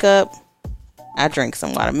I wake up, I drink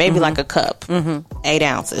some water, maybe like a cup, 8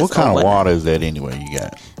 ounces. What kind of water is that anyway you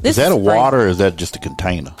got? This is that is a spring. water or is that just a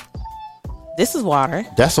container? This is water.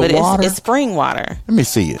 That's a but water? It's spring water. Let me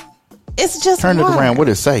see it. It's just Turn water. it around. What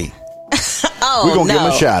does it say? Oh, We're going to no. give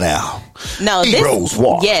him a shout out. No, E-Rose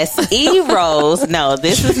water. Yes, E-Rose. No,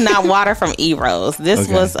 this is not water from E-Rose. This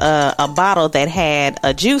Okay. was a bottle that had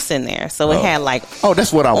a juice in there. So it had like Oh,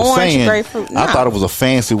 that's what I was orange, saying. grapefruit. I No. thought it was a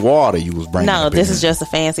fancy water you was bringing. No, up this in is here. just a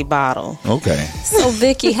fancy bottle. Okay. So,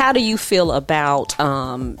 Vicky, how do you feel about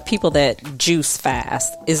people that juice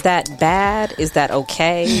fast? Is that bad? Is that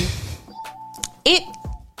okay?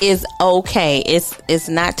 is okay. It's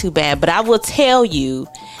not too bad, but I will tell you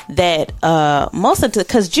that most of the,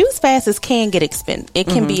 because juice fasts can get expensive. It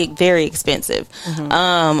can be very expensive.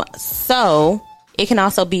 So it can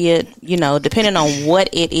also be a, depending on what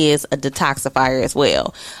it is, a detoxifier as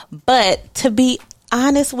well. But to be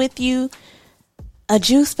honest with you, a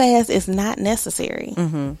juice fast is not necessary.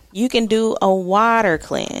 You can do a water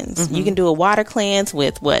cleanse. You can do a water cleanse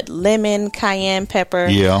with lemon, cayenne pepper,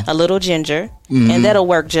 a little ginger, and that'll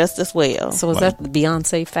work just as well. So is that the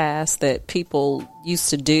Beyonce fast that people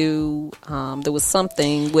used to do? There was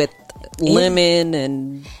something with lemon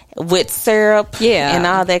and with syrup and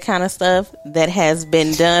all that kind of stuff that has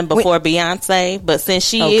been done before Beyonce, but since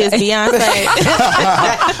she is Beyonce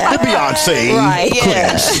Beyonce, right?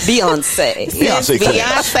 Yeah, Beyonce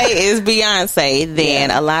is Beyonce.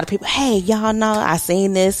 Then a lot of people, hey, y'all know I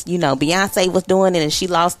seen this. Beyonce was doing it and she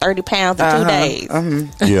lost 30 pounds in 2 days.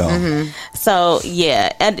 So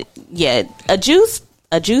a juice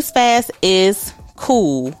fast is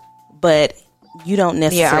cool, but you don't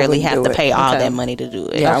necessarily have to pay all that money to do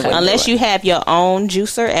it. Unless you have your own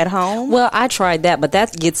juicer at home. Well, I tried that, but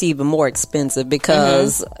that gets even more expensive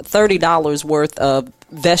because $30 worth of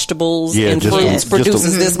vegetables and fruits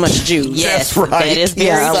produces this much juice. Yes, that's right. That is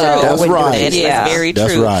very true. That's right. That is very true.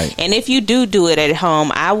 That's right. And if you do it at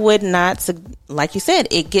home, I would not, like you said,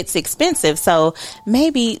 it gets expensive. So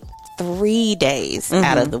maybe 3 days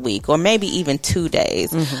out of the week, or maybe even 2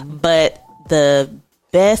 days. But the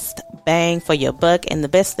best bang for your buck and the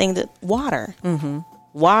best thing water.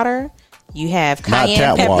 Water. You have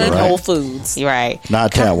cayenne pepper, water, right? Whole Foods. You're right.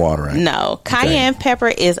 Not tap water, right? No. Cayenne pepper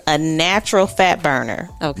is a natural fat burner.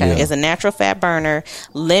 It's a natural fat burner.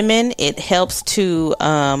 Lemon, it helps to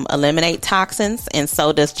eliminate toxins, and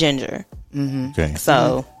so does ginger. Okay.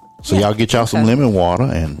 So y'all get y'all some lemon water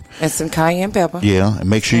and some cayenne pepper. Yeah, and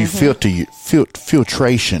make sure you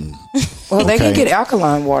filtration. Well, they can get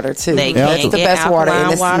alkaline water too. That's the best water,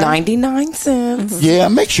 and it's 99 cents. Yeah,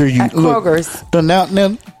 make sure you at Kroger's. Now,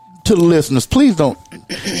 to the listeners, please don't.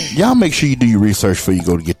 Y'all make sure you do your research before you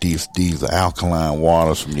go to get these alkaline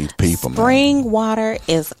waters from these people. Spring water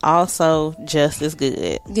is also just as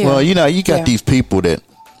good. Yeah. Well, you got these people that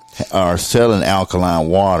are selling alkaline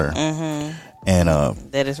water. And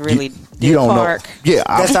that is really you don't Park. know. Yeah,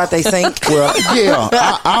 that's how they think. Well, yeah,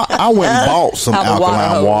 I went and bought some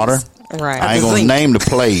alkaline water. Right. I ain't gonna name the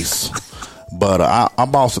place, but I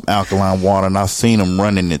bought some alkaline water, and I seen them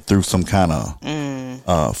running it through some kind of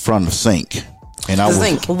from the sink. And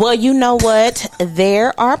Well, you know what?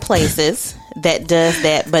 There are places that does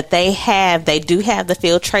that, but they do have the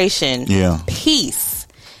filtration piece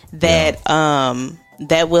that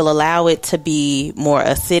that will allow it to be more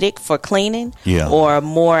acidic for cleaning or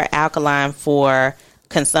more alkaline for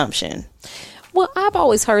consumption. Well, I've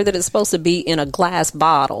always heard that it's supposed to be in a glass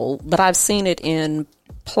bottle, but I've seen it in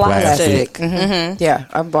plastic. Yeah,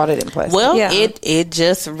 I bought it in plastic. Well, it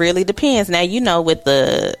just really depends. Now, with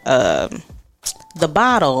the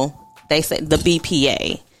bottle, they say the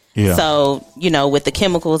BPA. Yeah. So, with the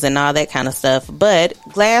chemicals and all that kind of stuff. But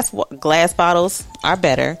glass bottles are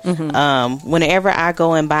better. Whenever I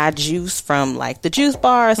go and buy juice from like the juice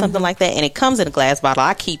bar or something like that, and it comes in a glass bottle,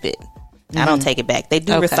 I keep it. I don't take it back. They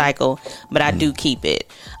do recycle, but I do keep it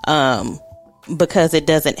because it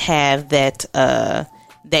doesn't have that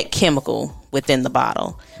chemical within the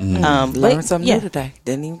bottle. Learned something new today.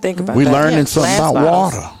 Didn't even think about that. We learning something about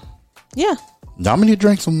bottles. water. Yeah. I'm going to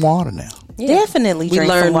drink some water now. Definitely we drink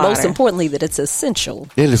learned some water. most importantly that it's essential.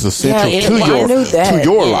 It is essential to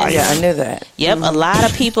your life. Yeah, I knew that. Yep, a lot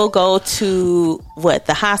of people go to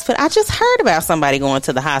the hospital. I just heard about somebody going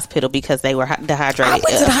to the hospital because they were dehydrated. I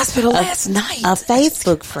went to the hospital last night. A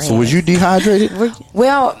Facebook friend. So was you dehydrated?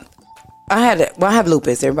 Well, I have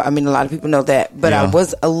lupus. A lot of people know that, but I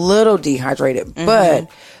was a little dehydrated. But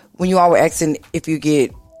when you all were asking if you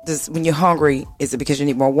get this, when you're hungry, is it because you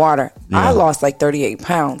need more water? I lost like 38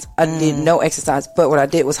 pounds. I did no exercise, but what I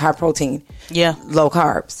did was high protein, low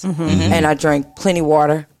carbs, and I drank plenty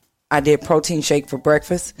water. I did protein shake for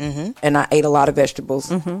breakfast, and I ate a lot of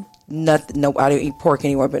vegetables. Nothing. No, I didn't eat pork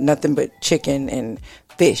anywhere, but nothing but chicken and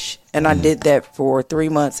fish. And I did that for 3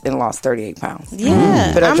 months and lost 38 pounds.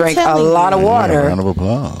 Yeah, but I drank a lot of water. Round of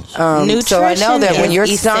applause. So I know that when your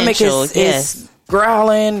stomach essential, is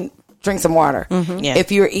growling, drink some water.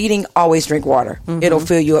 If you're eating, always drink water. It'll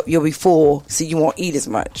fill you up. You'll be full, so you won't eat as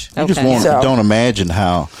much. You just don't imagine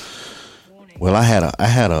how. Well, I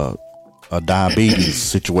had a diabetes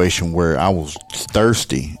situation where I was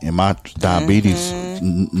thirsty and my diabetes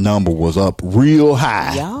number was up real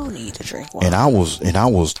high. Y'all need to drink water. And I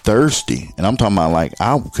was thirsty, and I'm talking about like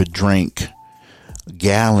I could drink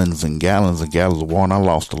gallons and gallons and gallons of water, and I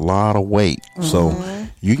lost a lot of weight. So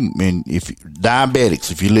you can, if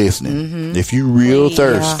diabetics, if you're listening, if you're real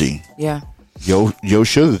thirsty, your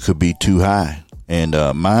sugar could be too high, and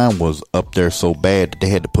mine was up there so bad that they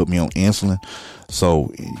had to put me on insulin.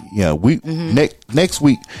 So next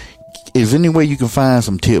week, is there any way you can find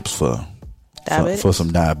some tips for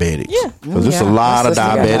some diabetics? Yeah, because there's a lot of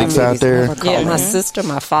diabetics out there. Yeah, my sister,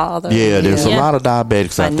 my father. Yeah, there's a lot of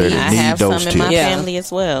diabetics out there that need those tips. I have some in my family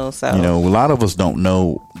as well. So a lot of us don't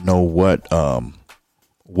know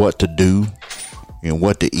what to do and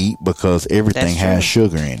what to eat because everything has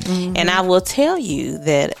sugar in it. And I will tell you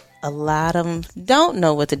that a lot of them don't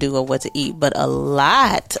know what to do or what to eat, but a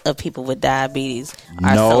lot of people with diabetes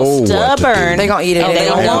are so stubborn. They're going to eat it. They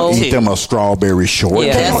don't want to. Eat them a strawberry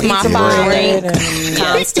shortcake. Yeah, that's my father.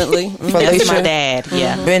 Constantly. That's my dad.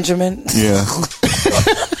 Yeah. Benjamin. Yeah.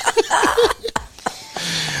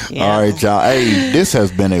 All right, y'all. Hey, this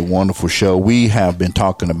has been a wonderful show. We have been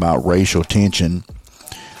talking about racial tension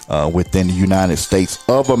within the United States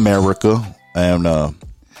of America, and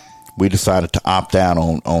we decided to opt out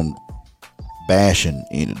on bashing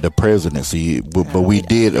the presidency, but we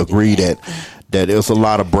did agree that there's a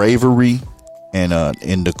lot of bravery and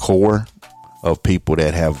in the core of people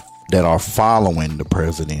that are following the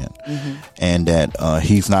president, and that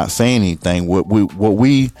he's not saying anything.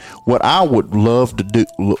 What I would love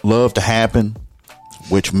to happen,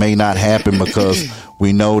 which may not happen because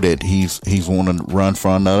we know that he's going to run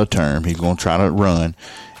for another term. He's going to try to run.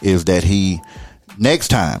 Is that he next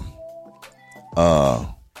time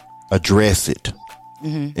address it?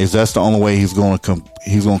 Is that's the only way he's going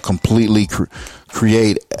to completely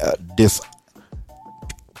create this.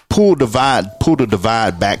 Pull the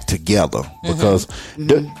divide back together because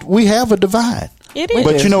we have a divide. It is,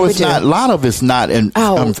 but it's not. A lot of it's not in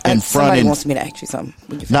front. Somebody wants me to ask you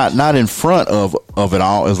something. Not in front of it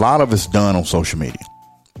all. A lot of it's done on social media.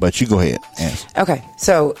 But you go ahead. Answer. Okay,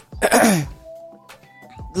 so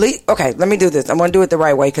let me do this. I'm going to do it the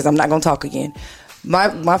right way because I'm not going to talk again. My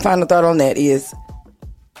final thought on that is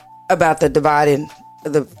about the divide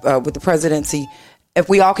with the presidency. If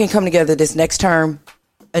we all can come together this next term.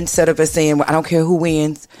 Instead of us saying, well, I don't care who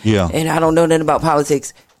wins, and I don't know nothing about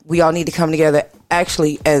politics, we all need to come together.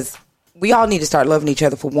 Actually, as we all need to start loving each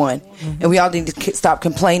other for one, and we all need to stop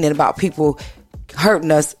complaining about people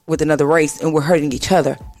hurting us with another race, and we're hurting each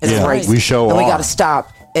other as a race. We and we got to stop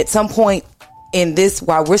at some point in this.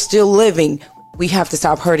 While we're still living, we have to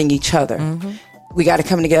stop hurting each other. We got to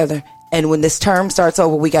come together. And when this term starts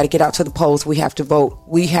over, we got to get out to the polls. We have to vote.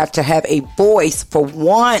 We have to have a voice for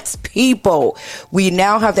once, people. We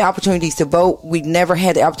now have the opportunities to vote. We never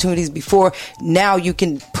had the opportunities before. Now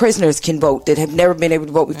prisoners can vote that have never been able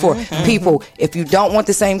to vote before. People, if you don't want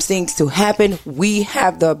the same things to happen, we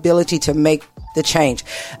have the ability to make the change.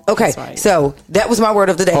 Okay, so that was my word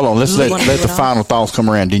of the day. Hold on, let's let the final thoughts come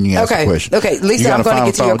around. Then you answer the question. Okay, Lisa, I'm going to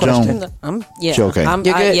get to your question. Okay.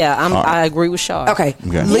 I agree with Char. Okay.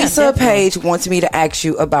 Lisa Page wants me to ask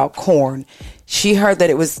you about corn. She heard that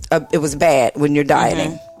it was bad when you're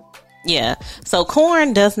dieting. Yeah. So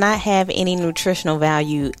corn does not have any nutritional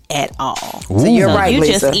value at all. So you're right, You're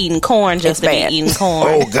Lisa. just eating corn just to be eating corn.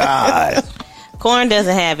 Oh God. Corn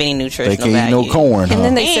doesn't have any nutritional value. They can't eat no corn. And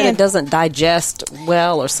then they said it doesn't digest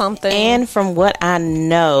well or something. And from what I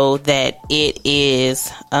know, that it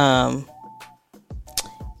is,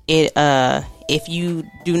 if you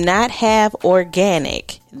do not have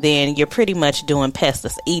organic, then you're pretty much eating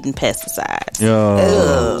pesticides.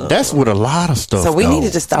 Yeah, that's with a lot of stuff. So we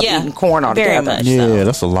needed to stop eating corn altogether. Very much. Yeah,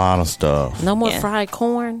 that's a lot of stuff. No more fried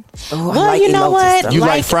corn. Well, you know what? You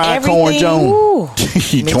like fried corn, Joan?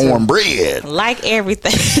 Cornbread. Like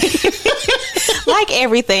everything. Like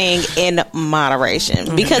everything in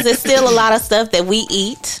moderation, because it's still a lot of stuff that we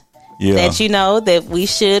eat that that we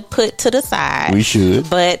should put to the side. We should,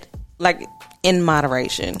 but like in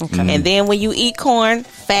moderation. Okay. And then when you eat corn,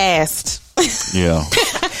 fast. Yeah.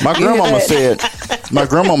 My grandmama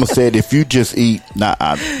said if you just eat now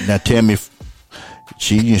tell me if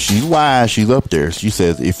she's wise, she's up there. She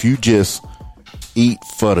says if you just eat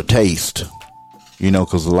for the taste,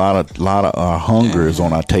 because a lot of our hunger is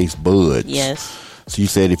on our taste buds. Yes. So you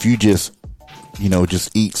said if you just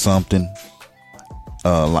eat something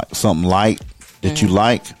like something light that you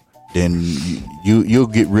like, then you'll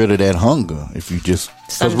get rid of that hunger if you just.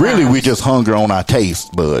 Because really, we just hunger on our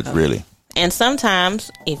taste buds, really. And sometimes,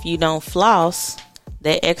 if you don't floss,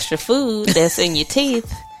 that extra food that's in your teeth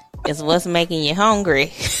is what's making you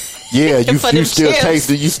hungry. Yeah, you For them still chips.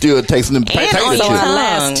 tasting. You still tasting them potato on So your chips. our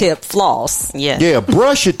last tip, floss. Yeah. Yeah,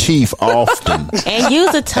 brush your teeth often. And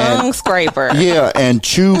use a tongue scraper. Yeah, and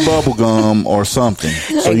chew bubble gum or something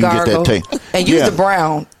so And you gargle. get that taste. And use the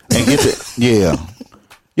brown. And get the yeah.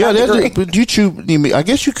 That's it. But you chew. I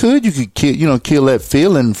guess you could kill that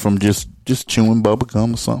feeling from just chewing bubble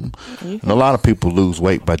gum or something. And a lot of people lose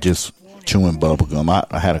weight by just chewing bubble gum. I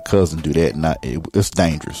had a cousin do that, and it's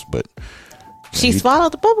dangerous. But She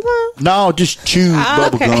swallowed the bubble gum? no, just chew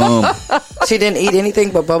bubble gum. She didn't eat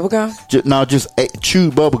anything but bubble gum? Just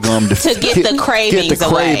chew bubble gum to get the cravings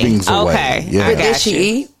away. Okay, Yeah. I But did she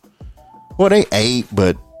eat? Well, they ate,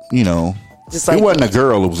 but Just like it wasn't a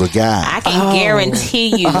girl; it was a guy. I can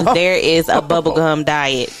guarantee you there is a bubblegum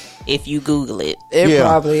diet if you Google it. It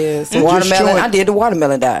probably is. Just Watermelon. chewing- I did the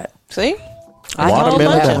watermelon diet. See?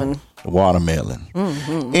 Watermelon.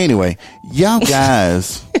 Watermelon. Anyway, y'all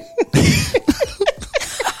guys,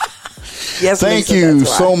 Yes, thank Lisa, you that's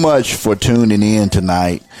right. so much for tuning in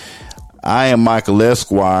tonight. I am Michael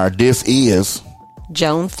Esquire. This is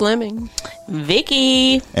Joan Fleming.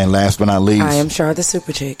 Vickee. And last but not least, I am Char The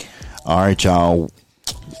Supa Chick. all right, y'all.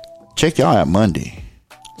 Check y'all out Monday.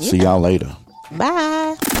 See y'all later.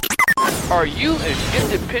 Bye. Are you an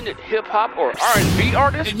independent hip-hop or R&B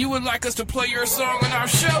artist? And you would like us to play your song on our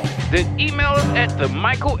show? Then email us at the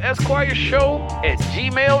Michael Esquire Show at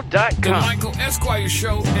gmail.com. The Michael Esquire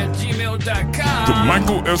Show at gmail.com. The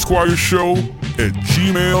Michael Esquire Show at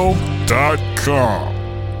gmail.com.